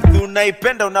timigathu.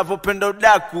 Naipenda unavopenda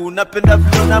udaku. Napenda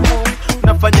vile na move,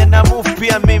 nafanya na move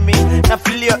pia mimi. Na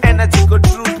feel your energy go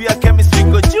true, pia chemistry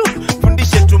go juu.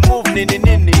 Fundishe to move nini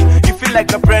nini. You feel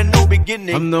like a brand new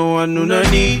beginning. I'm the one una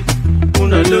need,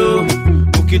 una low.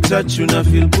 Ukitouch una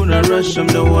feel kuna rush. I'm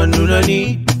the one una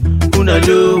need, una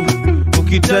low.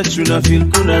 Ukitouch una feel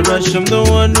kuna rush. I'm the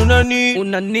one una need,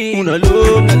 una low.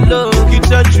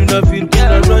 Ukitouch una feel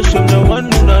kuna rush. I'm the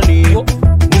one una need,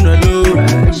 una low.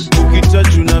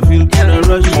 Ukitouch una feel kuna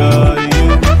rush.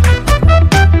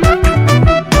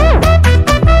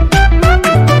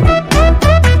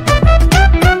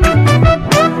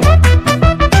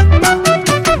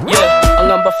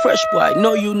 Fresh boy,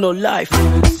 know you know life.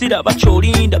 See that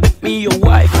bachori that make me your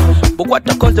wife. But what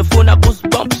a cause the phone a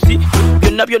goosebumps see.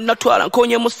 You're not twala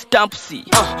nkonye mu stamp see.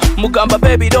 Mugamba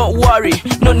baby don't worry,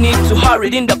 no need to hurry.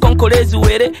 Linda konkolezi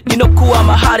were, nino kuwa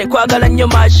mahare kwagala nnyo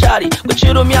mashari.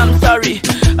 Kuchiro mi I'm sorry,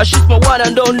 she's my one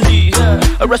and only.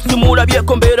 Arrest mula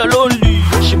byeko mbera lonely.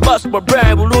 She bust my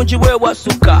brain bulungi we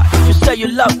wasuka. If you say you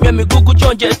love me gugu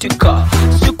chonje etika.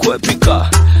 Sikwepika.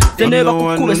 Teneva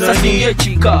kukube sasinge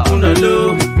chika. Una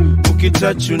low,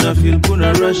 ukitouch una feel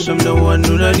kuna rush. I'm the one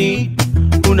una need,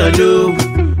 una low.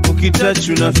 Ukitouch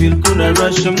una feel kuna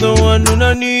rush. I'm the one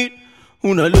una need,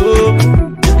 una low.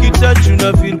 Ukitouch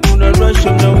una feel kuna rush.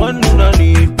 I'm the one una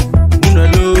need, una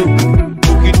low.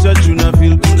 Ukitouch una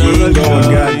feel kuna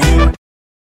rush.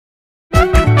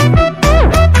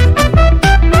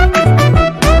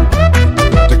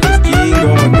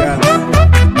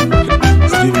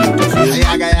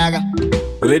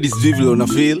 Ready sijui una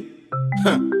feel?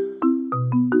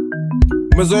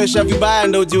 Umezoesha vibaya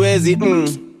ndo ujiwezi.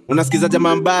 Unasikiza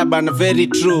jamaa mbaya bana, very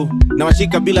true. Na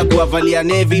washika bila kuwavalia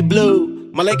navy blue.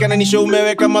 Malaika na nisho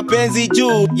umeweka mapenzi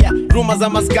juu. Yeah, rumors za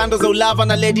maskando za ulava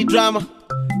na lady drama.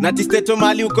 Na tisteto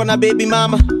mali uko na baby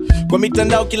mama. Kwa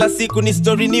mitandao kila siku ni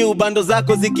story new. Bando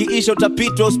zako zikiisha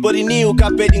utapitwa uspori new.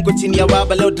 Kapedi nko chini ya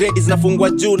waba, leo dreads zinafungwa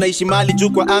juu. Naishi mali juu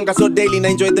kwa anga so daily na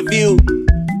enjoy the view.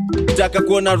 Taka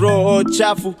kuona roho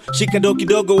chafu, shika do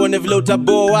kidogo uone vile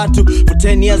utaboa watu. For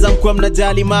 10 years amkuwa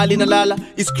mnajali mali na lala.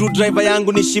 Screwdriver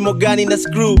yangu ni shimo gani na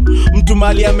screw. Mtu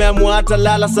mali ameamua hata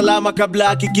lala salama kabla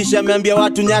hakikisha ameambia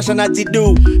watu nyasha na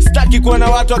jidu. Staki kuona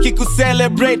watu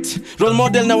wakikucelebrate, role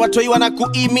model na watu wana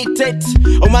kuimitate.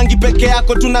 Omangi peke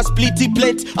yako tuna splitty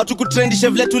plate. Au kutrendisha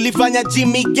vile tulifanya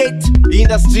Jimmy Gate.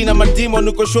 Industry na mademo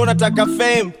nuko show nataka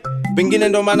fame. Pengine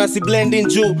ndo maana si blending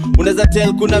juu. Unaweza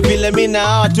tell kuna vile mimi na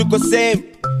hawa tuko same.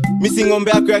 Misi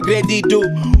ngombe yako ya grade do.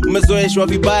 Umezoeshwa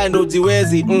vibaya ndo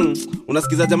ujiwezi.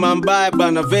 Unasikiza jamaa mbaya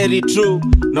bana, very true.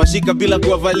 Na washika bila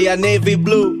kuwavalia navy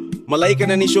blue. Malaika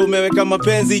na nisho umeweka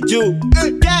mapenzi juu.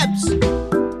 Caps.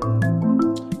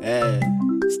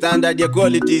 Standard ya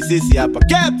quality sisi hapa.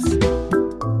 Caps.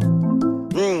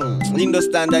 Ndo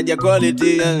standard ya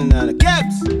quality.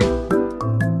 Caps.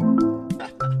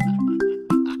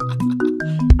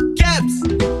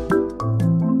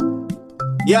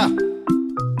 Yeah.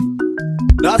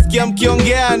 Nasikia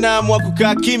mkiongea na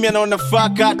mwakukaa kimya na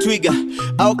unafaka twiga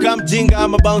au kamjinga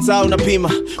ama bounce au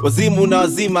napima wazimu na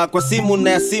wazima kwa simu na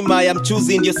yasima ya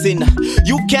mchuzi ndio sina.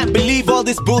 You can't believe all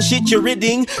this bullshit you're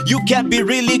reading. You can't be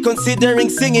really considering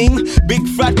singing. Big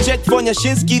fat check for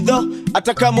Nyashinski though.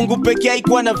 Ataka Mungu pekee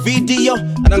haikuwa na video.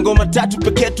 Ana ngoma 3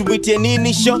 pekee tumwitie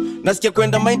nini show. Nasikia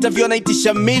kwenda ma interview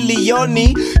anaitisha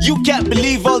milioni. You can't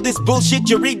believe all this bullshit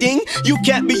you're reading. You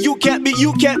can't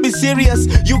be serious.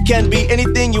 You can't be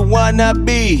anything you wanna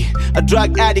be. A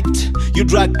drug addict, you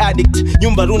drug addict.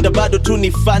 Nyumba runda bado tu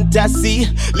ni fantasy.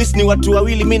 Listen watu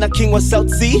wawili mina king wa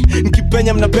South Sea.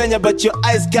 Mkipenya mnapenya but your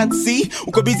eyes can't see.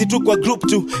 Uko busy tu kwa group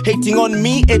tu hating on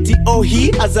me. ATO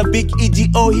he as a big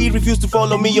EGO he refused to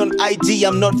follow me on IG.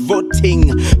 I'm not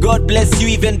voting. God bless you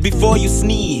even before you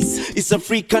sneeze. It's a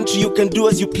free country, you can do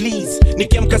as you please.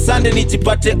 Nikiamka Sunday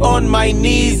nijipate on my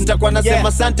knees. Nitakuwa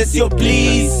nasema sante sio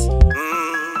please.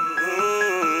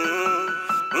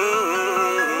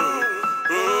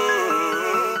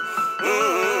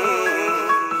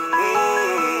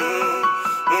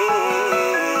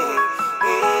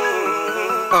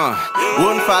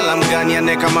 Wonfala mgani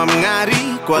aneka mamngari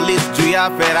kwa list juu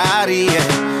ya Ferrari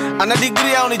Ana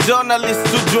degree au ni journalist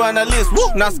tu journalist.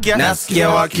 Nasikia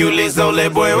wakiuliza ule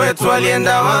boy wetu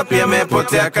alienda wapi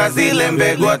amepotea kazi ile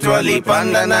mbegu watu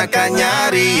walipanda na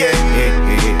kanyari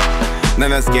Na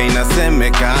nasikia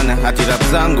inasemekana hati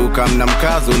rap zangu kamna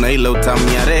mkazo na ile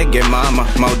utamia rege mama.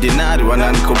 Maudinari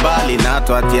wananikubali na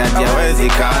hatu hati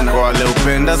hawezekana. Kwa wale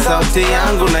upenda sauti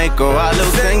yangu na iko wale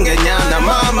usengenyana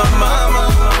mama.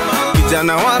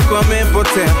 Kijana wako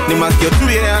amepotea ni masikio tu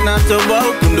yeye anatoboa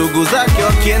huku ndugu zake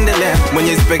wakiendelea.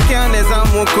 Mwenyezi pekee anaweza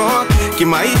muokoa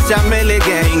kimaisha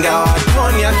amelegea ingawa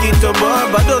hatuoni akitoboa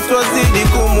bado twazidi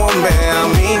kumwombea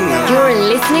amina.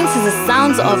 You're listening to the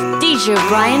sounds of DJ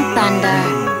Bryan Thunder.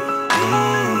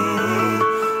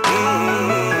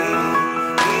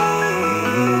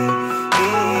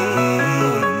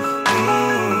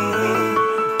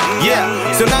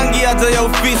 So nangi hata ya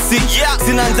ofisi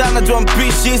Sina njana jua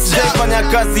mpishi Sijaifanya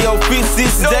kazi ya ofisi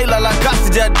Sijailala kasi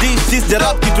jadishi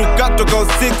Sijarap kitu katoka o 6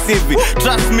 hivi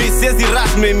Trust me, siezi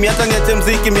rush me Miata niache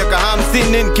mziki miaka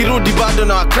 50 Nikirudi bado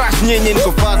na wakrash nyenye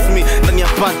niko fast me Ndani ya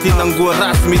party na nguo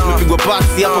rasmi Tumepigwa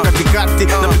pasi hapo katikati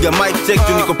Napiga mic check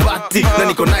tu niko party Na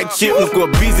niko night shift Nikuwa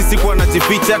busy sikuwa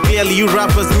najificha Clearly you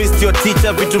rappers missed your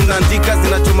teacher Vitu mnaandika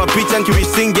zinachoma picha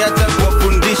Nkiwisingi hata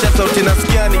kuwafundisha Sauti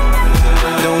nasikiani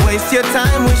Don't waste your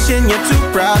time wishing you're too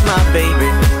proud, my baby.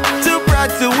 Too proud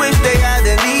to wish they had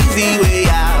an easy way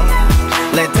out.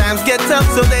 Let times get tough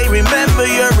so they remember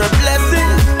you're a blessing.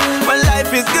 When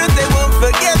life is good, they won't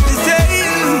forget to say,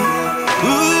 ooh,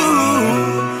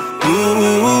 ooh,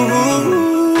 ooh, ooh,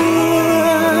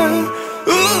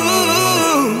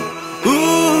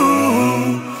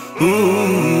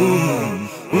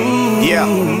 ooh. Yeah.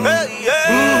 Hey,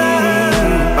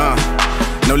 yeah.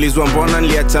 Naulizwa mbona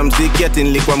niliacha mziki ati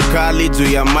nilikuwa mkali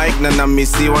juu ya mic na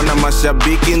namisiwa na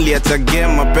mashabiki. Niliacha game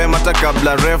mapema hata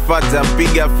kabla refa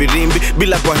hajapiga firimbi.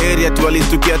 Bila kwa heri ati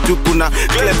walistukia tu kuna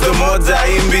klepto moja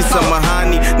imbi.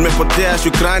 Samahani nimepotea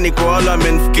shukrani kwa wale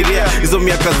wamenifikiria. Hizo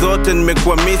miaka zote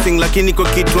nimekuwa missing lakini kwa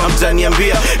kitu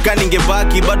hamjaniambia. Kani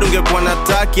ningebaki bado ningekuwa na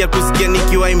taki ya kusikia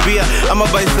nikiwaimbia. Ama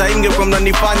by saa ingekuwa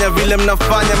mnanifanya vile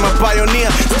mnafanya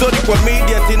mapioneer. Story kwa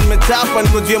media ati nimechapa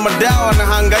niko juu ya madawa na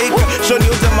hangaika. Shoni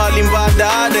mali mbada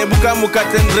Ebuka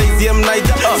mukate ndraizi ya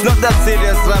mnaita. It's not that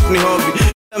serious, rap ni hobby.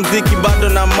 Mziki bado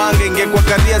na manga ingekuwa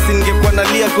karia singekuwa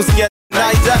nalia kusikia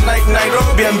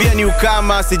Nairobi ambia ni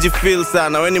ukama sijifeel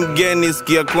sana. We ni mgeni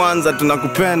sikia kwanza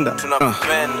tunakupenda.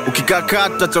 Ukikakaa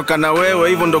tutachoka na wewe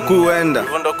hivyo ndo kuenda.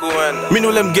 Mimi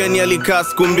ule mgeni alikaa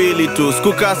siku 2 tu.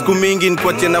 Sikukaa siku mingi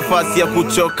nipatie nafasi ya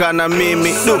kuchoka na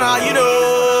mimi. So now you know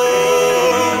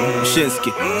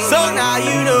Nyashinski. So now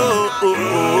you know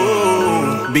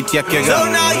Beat ya kega. So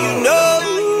now you know.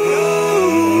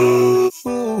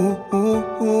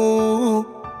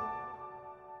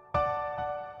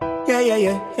 Yeah.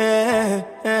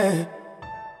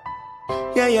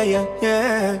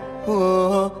 Yeah.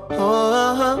 Oh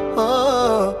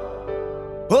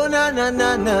na.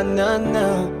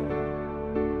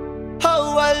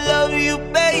 Oh, I love you,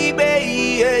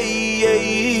 baby.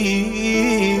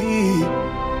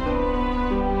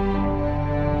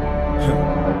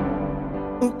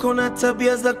 Uko na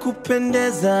tabia za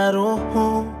kupendeza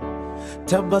roho,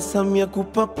 tabasamu ya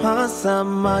kupapasa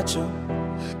macho,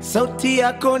 sauti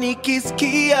yako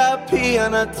nikisikia pia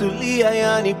natulia,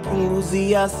 yani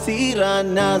punguzi ya hasira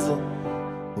nazo.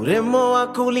 Urembo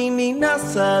wako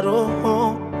ulininasa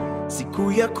roho,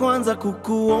 siku ya kwanza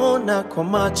kukuona kwa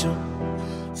macho,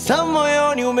 Sa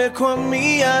moyoni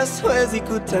umekwamia, siwezi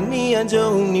kutania,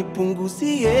 njoo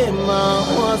unipunguzie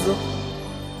mawazo.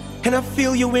 And I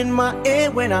feel you in my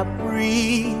air when I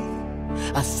breathe.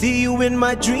 I see you in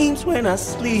my dreams when I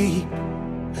sleep.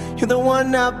 You're the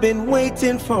one I've been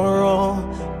waiting for all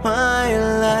my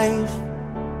life.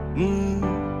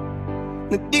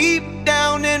 Deep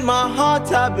down in my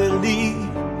heart I believe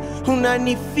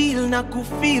unanifeel na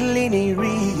kufeel ni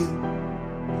real.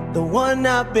 The one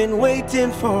I've been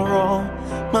waiting for all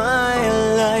my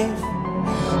life.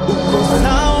 Uko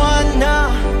sawa na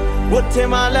wote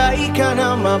malaika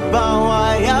na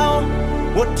mabawa yao,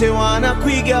 wote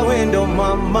wanakuiga wendo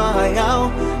mama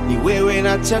yao. Ni wewe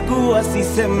nachagua,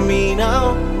 sisemi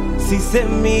nao,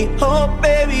 sisemi oh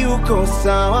baby. Uko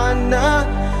sawa na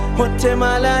wote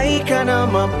malaika na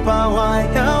mabawa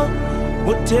yao,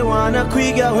 wote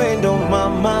wanakuiga wendo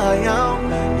mama yao.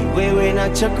 Ni wewe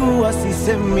nachagua,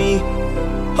 sisemi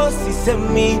oh,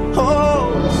 sisemi oh,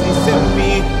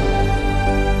 sisemi.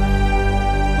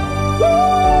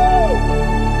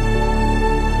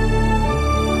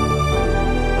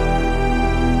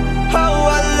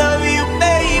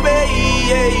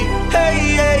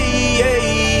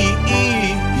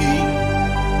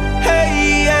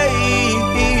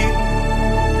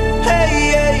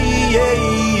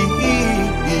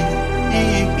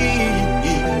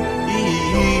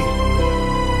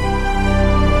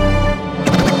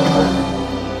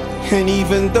 And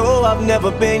even though I've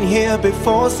never been here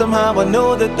before, somehow I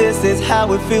know that this is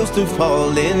how it feels to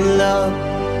fall in love.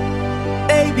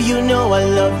 Baby, you know I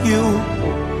love you.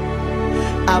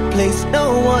 I place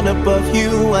no one above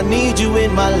you. I need you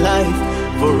in my life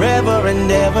forever and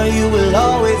ever. You will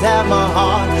always have my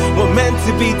heart. We're meant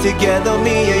to be together,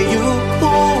 me and you.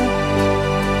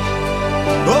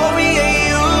 Oh, me and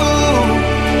you.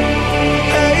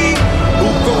 Hey,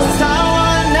 uko sawa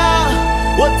na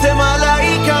wote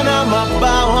malaika na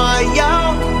mabawa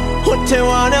yao, wote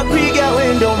wanakuiga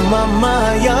wendo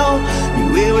mama yao.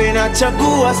 Ni wewe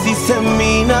nachagua,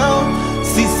 sisemi nao,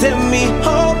 sisemi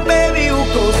oh baby.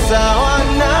 Uko sawa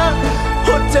na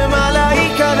wote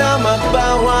malaika na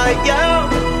mabawa yao,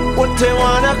 wote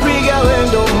wanakuiga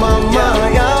wendo mama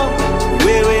yao.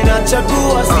 Wewe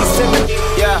nachagua, sisemi.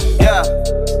 Yeah, yeah.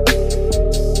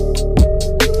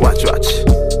 Watch, watch.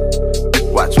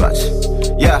 Watch, watch.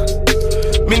 Yeah.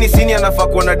 Mini senior nafaa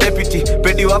kuwa na deputy.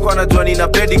 Pedi wako anajua nina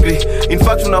pedigree. In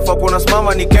fact unafaa kuwa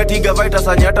nasimama ni keti. Gavaita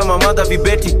sanyata mamadha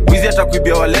vibeti. Mwizi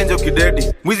atakuibia walenjo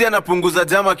kidedi. Mwizi anapunguza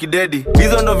jama kidedi.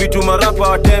 Hizo ndo vitu marapa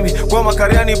watemi. Kwa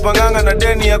makariani panganga na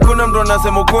deni. Hakuna mtu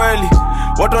anasema kweli.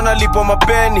 Watu wanalipo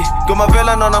mapeni. Kwa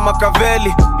mavela na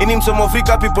makaveli. Ini msomo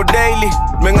fika people daily.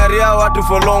 Mengaria watu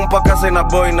for long paka sena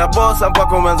boy na boss.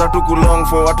 Mpaka umeanza tu kulong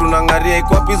for watu nangaria.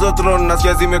 Iko pizo throne na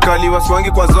siya zimekaliwa.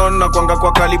 Swangi kwa zone na kuanga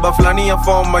kwa kaliba flani ya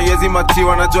form. Mayezi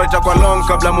matiwa na joy kwa long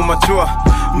kabla mumachua.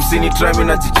 Msini try mi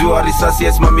najijua. Risasi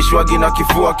ya simamishwagi na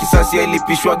kifua. Kisasi ya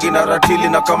ilipishwagi na ratili.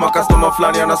 Na kama customer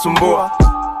flani anasumbua.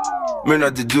 Mi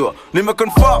najijua.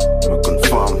 Nimeconfirm.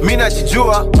 Mi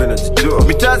najijua.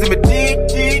 Mitaa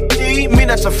zimetiti. Mi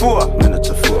nachafua.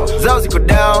 Zao ziko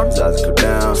down.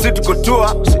 Si tuko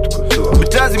tua.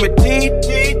 Mitaa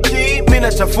zimetiti. Mi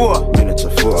nachafua.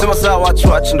 Sema saa watch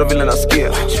watch ndo vile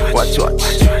nasikia. Watch watch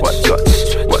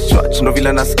ndo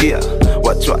vile nasikia.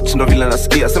 Watch watch ndo vile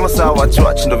nasikia. Sema saa watch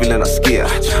watch ndo vile nasikia.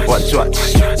 Watch watch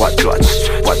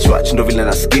ndo vile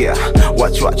nasikia.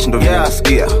 Watch watch ndo vile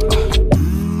nasikia.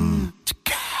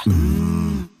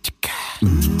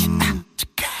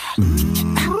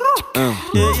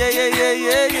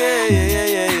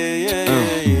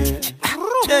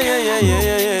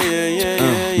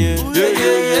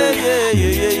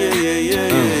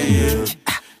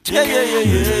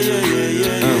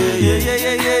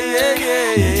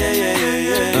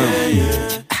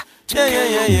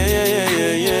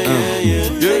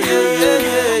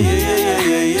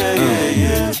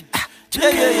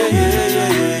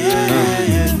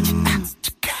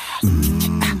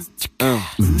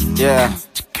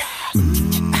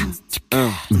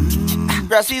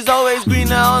 Grass is always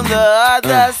greener on the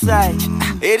other side.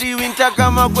 Every winter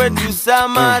kama kwetu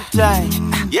summertime.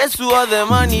 Yes, to all the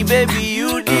money, baby,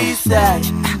 you decide.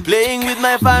 Playing with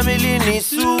my family ni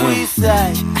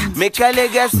suicide. Make a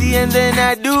legacy and then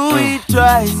I do it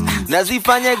twice.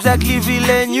 Nazifanya exactly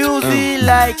vile newsy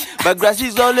like. But grass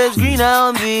is always greener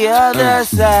on the other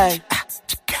side.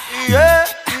 Yeah,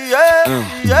 yeah,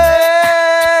 yeah.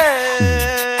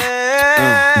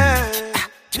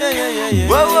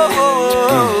 Whoa, whoa,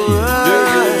 whoa,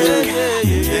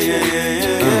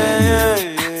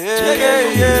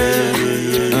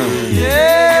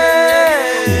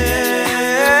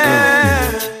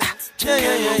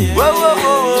 whoa, whoa,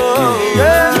 whoa,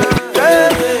 yeah.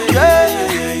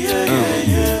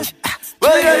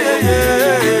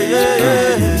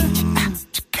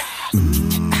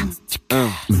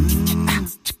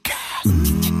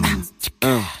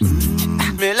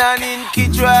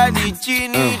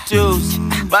 chini toes.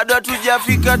 Bado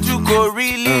hatujafika tuko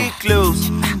really close.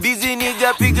 Busy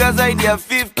nigga piga zaidi ya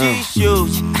 50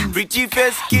 shows. Pretty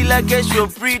face kila kesho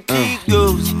pretty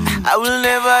goes. I will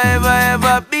never ever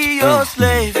ever be your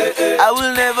slave. I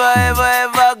will never ever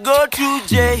ever go to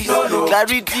jail.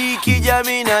 Clarity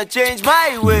kijami na change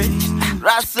my ways.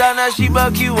 Rasa na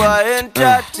shiba kiwa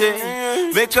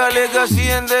entertain. Make a legacy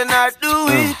and then I do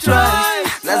it right.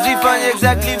 Nazifanya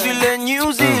exactly vile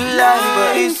New Zealand,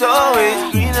 but it's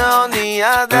always greener on the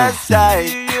other side.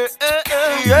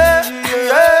 Yeah,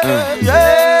 yeah,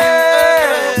 yeah.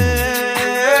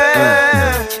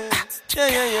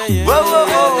 Whoa, whoa,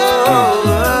 whoa,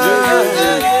 whoa.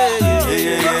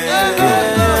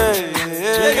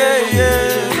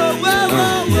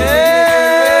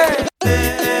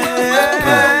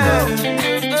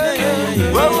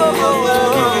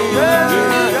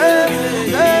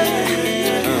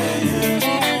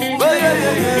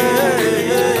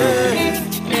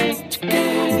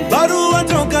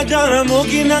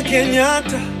 Jaramogi na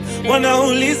Kenyatta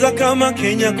wanauliza kama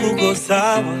Kenya kuko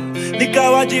sawa.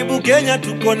 Nikawajibu Kenya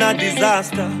tuko na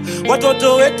disaster.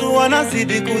 Watoto wetu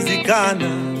wanazidi kuzikana.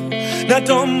 Na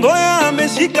Tomboya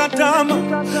ameshika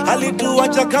tama.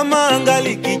 Alituacha kama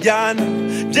angali kijana.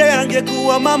 Je,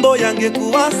 angekuwa mambo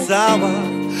yangekuwa sawa?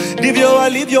 Ndivyo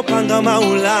walivyopanga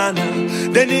Maulana.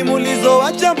 Deni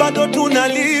mulizoacha bado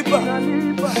tunalipa.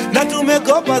 Na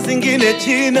tumekopa zingine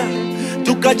China.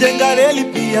 Tukajenga reli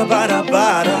pia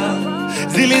barabara.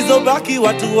 Zilizobaki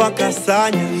watu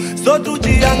wakasanya. So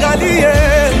tujiangalie.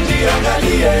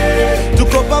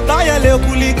 Tuko pabaya leo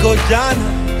kuliko jana.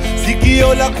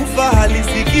 Sikio la kufa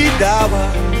halisikii dawa.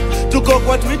 Tuko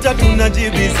kwa Twitter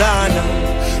tunajibizana.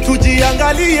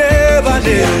 Tujiangalie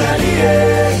bane.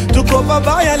 Tuko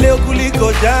pabaya leo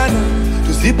kuliko jana.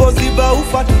 Tusipoziba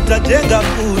ufa tutajenga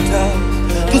kuta.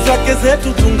 Tusake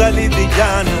zetu tungali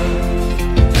vijana.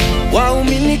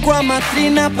 Waumini kwa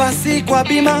matrina pasi kwa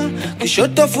bima.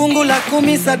 Kushoto fungu la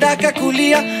 10 sadaka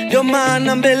kulia. Ndio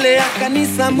maana mbele ya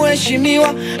kanisa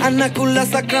mheshimiwa anakula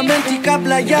sakramenti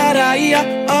kabla ya raia.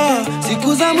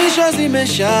 Siku za mwisho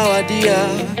zimeshawadia.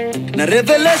 Na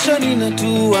revelation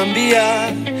inatuambia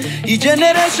hii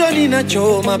generation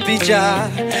inachoma picha.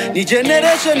 Ni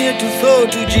generation yetu, so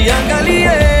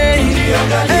tujiangalie.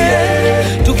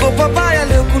 Tuko pabaya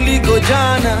leo kuliko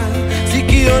jana.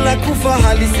 Sikio la kufa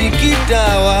halisikii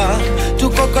dawa.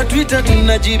 Tuko kwa Twitter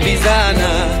tunajibizana.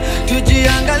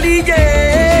 Tujiangalie.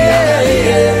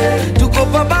 Tuko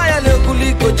pabaya leo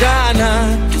kuliko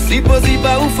jana.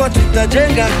 Tusipoziba ufa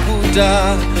tutajenga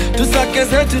kuta. Tusake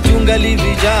zetu tungali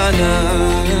vijana.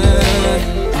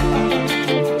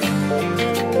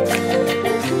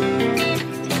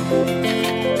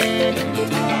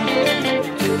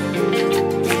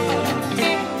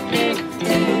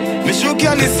 Mishuki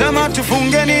alisema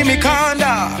tufungeni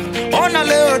mikanda. Ona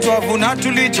leo twavuna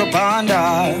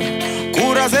tulichopanda.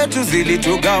 Kura zetu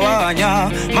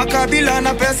zilitugawanya. Makabila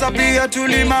na pesa pia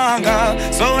tulimanga.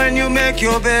 So when you make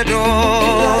your bed,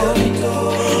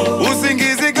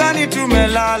 usingizi gani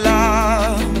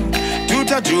tumelala?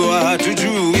 Tutajua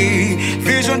tujui.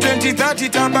 Vision 2030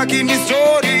 tabaki ni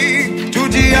story.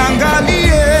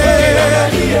 Tujiangalie.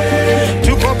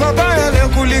 Tuko pabaya leo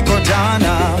kuliko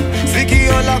jana.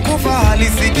 Sikio la kufa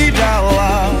halisikii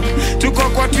dawa. Tuko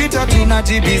kwa Twitter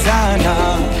tunajibizana.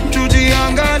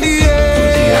 Tujiangalie.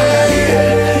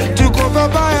 Tuko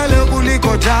pabaya leo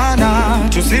kuliko jana.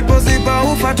 Tusipoziba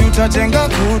ufa tutajenga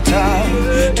kuta.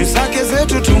 Tusake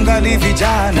zetu tungali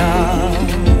vijana.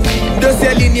 Dosi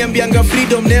aliniambianga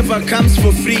freedom never comes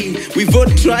for free. We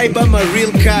vote tribe, I'm a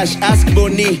real cash, ask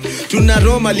Boni. Tuna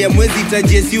Roma lia mwezi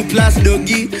tajesu plus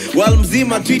dogi. Wal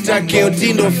mzima Twitter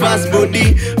keotindo fast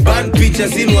body. Ban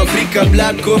pictures in Africa,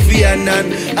 black coffee and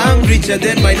none. I'm richer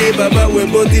than my neighbor but we're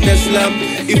both in a slum.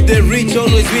 If the rich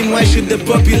always win, why should the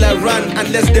popular run?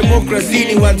 Unless democracy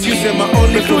ni what you say my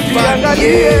only for fun.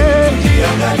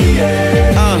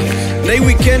 Na hii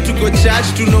weekend tuko church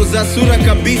tunauza sura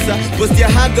kabisa. Post ya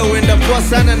haga wenda poa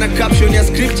sana na caption ya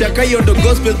scripture. Kayo ndo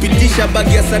gospel pitisha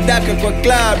bagi ya sadaka kwa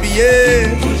club,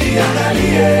 yeah.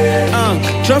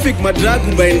 Traffic madrag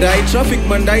ubaindai. Traffic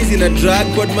mandai zina drag.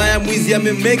 Kwa maya mwizi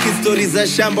amemake stories za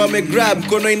shamba amegrab.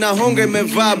 Kono inahonga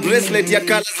imevaa bracelet ya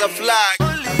colors za flag.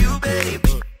 Only you babe,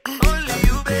 only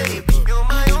you babe. You're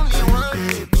my only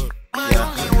one, my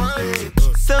only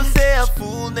one. Some say a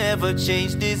fool never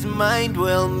changed his mind.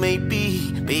 Well,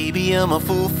 maybe, baby, I'm a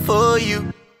fool for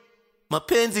you.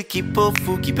 Mapenzi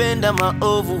kipofu, kipenda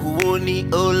maovu, huoni.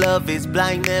 Oh, love is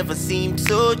blind, never seemed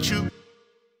so true.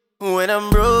 When I'm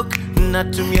broke,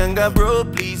 natumianga bro,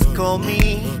 please call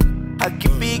me.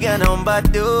 Akipiga niga naomba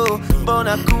do.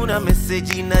 Mbona kuna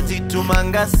message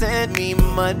inajitumanga send me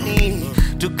money.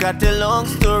 To cut a long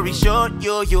story short,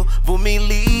 yo,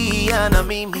 vumilia na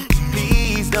mimi.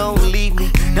 Please don't leave me,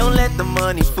 don't let the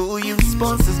money fool you.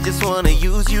 Sponsors just wanna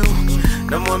use you.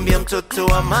 Namwambia mtoto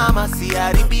wa mama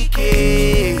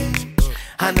siharibike,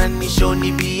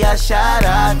 ananishoni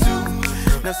biashara tu.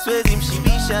 Na swezi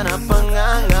mshibisha na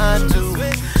panganga tu.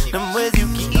 Na mwezi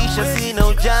ukiisha sina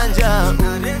ujanja.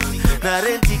 Na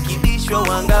renti kibishwa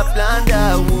wanga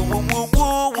planda.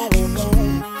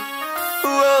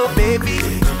 Oh baby,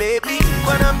 baby,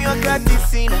 kwa nami wakati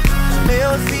sina.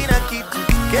 Leo sina kitu,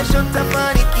 kesho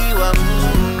nitafanikiwa.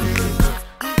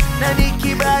 Na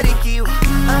nikibarikiwa,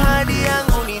 ahadi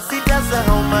yangu ni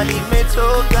sitasahau mali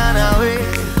nimetoka nawe.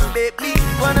 Baby,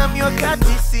 kwa nami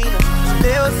wakati sina.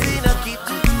 Leo sina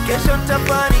kitu, kesho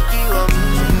nitafanikiwa.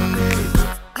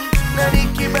 Na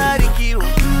nikibarikiwa,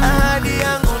 ahadi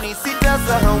yangu ni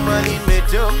sitasahau mali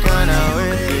nimetoka nawe.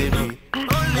 Baby,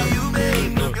 only you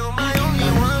baby, you're my only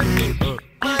one,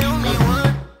 my only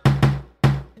one.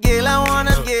 Girl,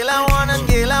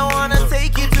 I wanna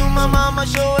take you to my mama,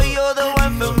 show her you're the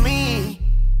one for me.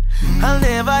 I'll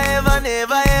never, ever,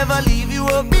 never, ever leave you.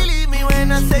 Oh, believe me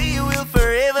when I say you will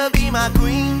forever be my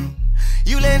queen.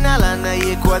 Yule nalana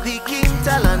ye kwa dhiki,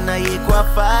 mtalana ye kwa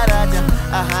faraja.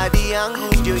 Ahadi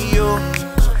yangu ndio hiyo,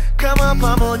 kama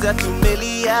pamoja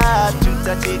tumelia,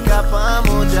 tutacheka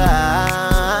pamoja.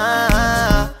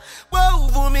 Wow,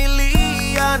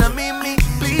 vumilia na mimi,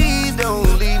 please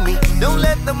don't leave me. Don't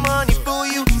let the money fool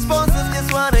you, sponsors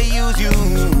just wanna use you.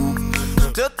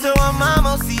 Mtoto wa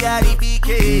mama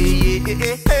usiharibike,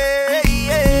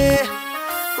 yeah.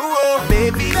 Oh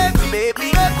baby,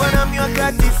 baby, kwa nami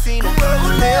wakati sina.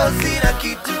 Leo sina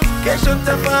kitu, kesho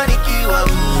nitafanikiwa.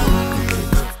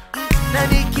 Na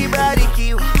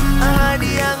nikibarikiwa,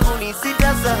 ahadi yangu ni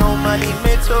sitasahau mali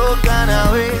nimetoka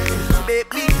nawe.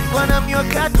 Baby, kwa nami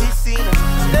wakati sina.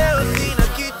 Leo sina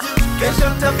kitu, kesho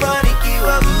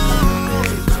nitafanikiwa.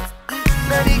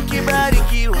 Na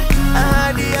nikibarikiwa,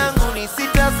 ahadi yangu ni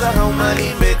sitasahau mali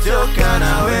nimetoka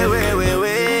nawe.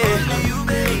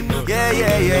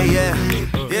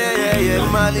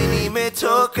 Yeah, mali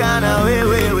nimetoka na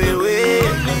wewe.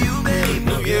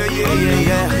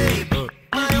 Yeah.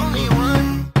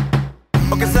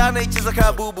 Okay, sana ichiza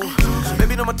kabubu.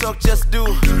 Baby, no more talk, just do.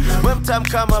 When time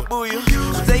kama buyu,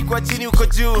 utaikwa chini uko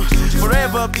juu.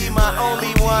 Forever be my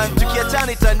only one.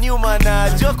 Tukiachana itaniuma na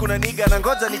joke kuna niga na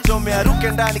ngoja nichome aruke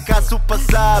ndani ka super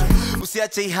sub.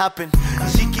 Usiache it happen,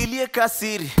 shikilie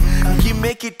kasiri. You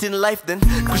make it in life then,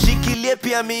 kushikilie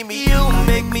pia mimi. You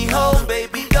make me whole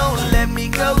baby, don't let me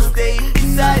go, stay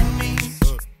beside me.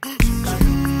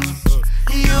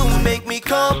 You make me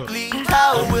complete,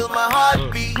 how will my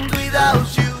heart beat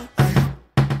without you?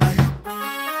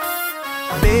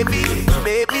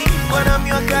 Baby, kwa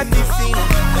nami wakati sina.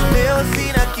 Leo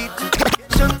sina kitu,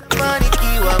 kesho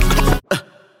nitafanikiwa.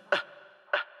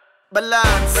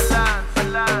 Balance.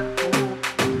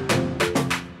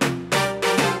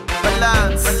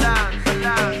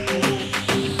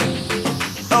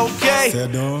 Okay,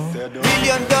 $1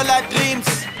 million dreams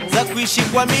za kuishi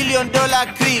kwa $1 million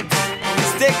cribs.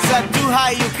 Stakes are too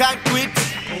high, you can't quit.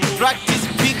 Practice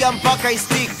bigger mpaka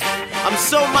stick. I'm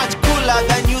so much cooler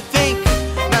than you think.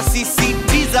 Na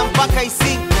sisitiza mpaka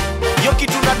isink. Yo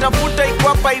kitu natafuta iko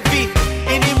hapa hivi.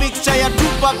 Ini mixture ya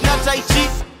Tupac na Tai Chi.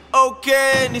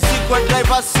 Okay, ni siku ya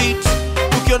driver seat.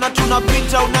 Ukiona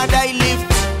tunapita unadai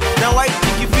lift. Na white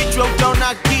ikifichwa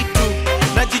utaona kitu.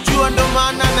 Najijua ndo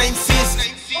maana na insist.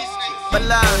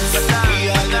 Balance. We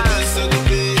are the best of the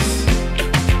best.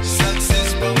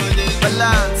 Success permanent.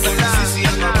 Balance. Sisi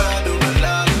ama bado na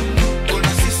love. Kuna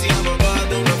sisi ama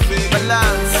bado na fake.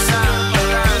 Balance.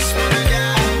 Balance for the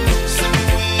guy. See me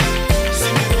win.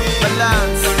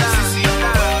 Balance. Sisi ama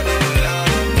bado na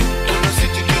love. Kuna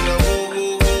sisi kila wo.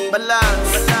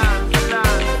 Balance.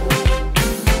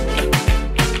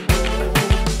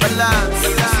 Balance.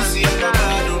 Sisi ama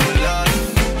bado na love.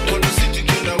 Kuna sisi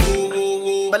kila wo.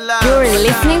 Balance. You're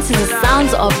listening to the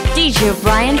sounds of DJ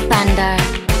Bryan Panda.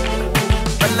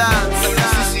 Balance.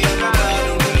 Sisi ama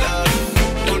bado na love.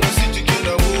 Kuna sisi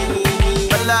kila wo.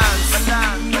 Balance.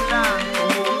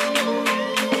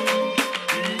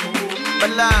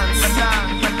 Balance.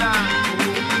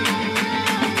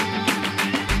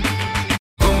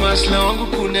 Kwa masla wangu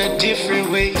kuna different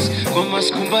ways. Kwa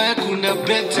maskumbaya kuna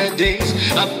better days.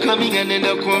 Upcoming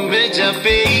anenda kwa major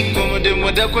pay. Kwa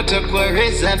moda kwa takwa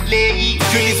reza play.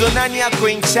 Tulizo nani yako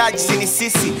in charge sini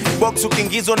sisi. Box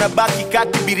ukingizwa na baki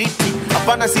kati biriti.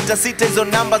 Hapana sita hizo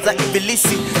namba za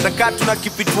ibilisi. Na katu na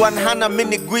keep it 100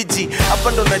 mini gwiji.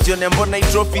 Hapa ndo najione mbona hii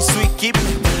trophy sweet keep.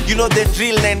 You know the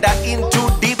drill, and I in too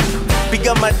deep.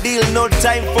 Bigger my deal, no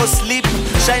time for sleep.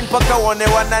 Shine paka one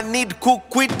wanna need cook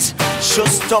quit.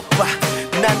 Showstopper,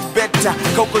 none better.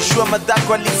 Koko shua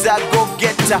madhako aliza go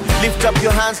getter. Lift up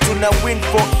your hands to now win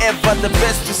forever. The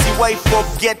best to see why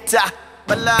forgetter.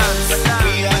 Balance.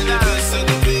 We are the best of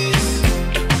the best.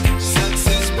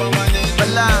 Success permanent.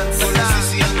 Balance.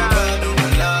 Sisi ama bado na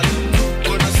lalo.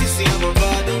 Kona sisi ama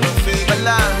bado na fake.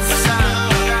 Balance.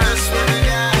 That's what we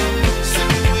got. See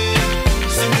me win.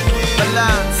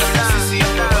 Balance. Sisi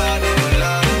ama bado na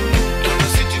lalo. Kona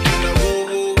sisi kila wo.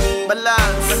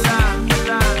 Balance.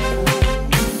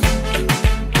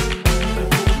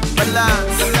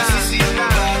 Balance. Sisi ama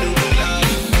bado na lalo.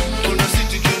 Kona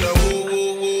sisi kila wo.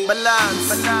 Balance.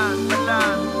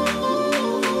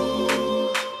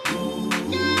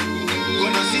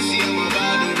 Kona sisi ama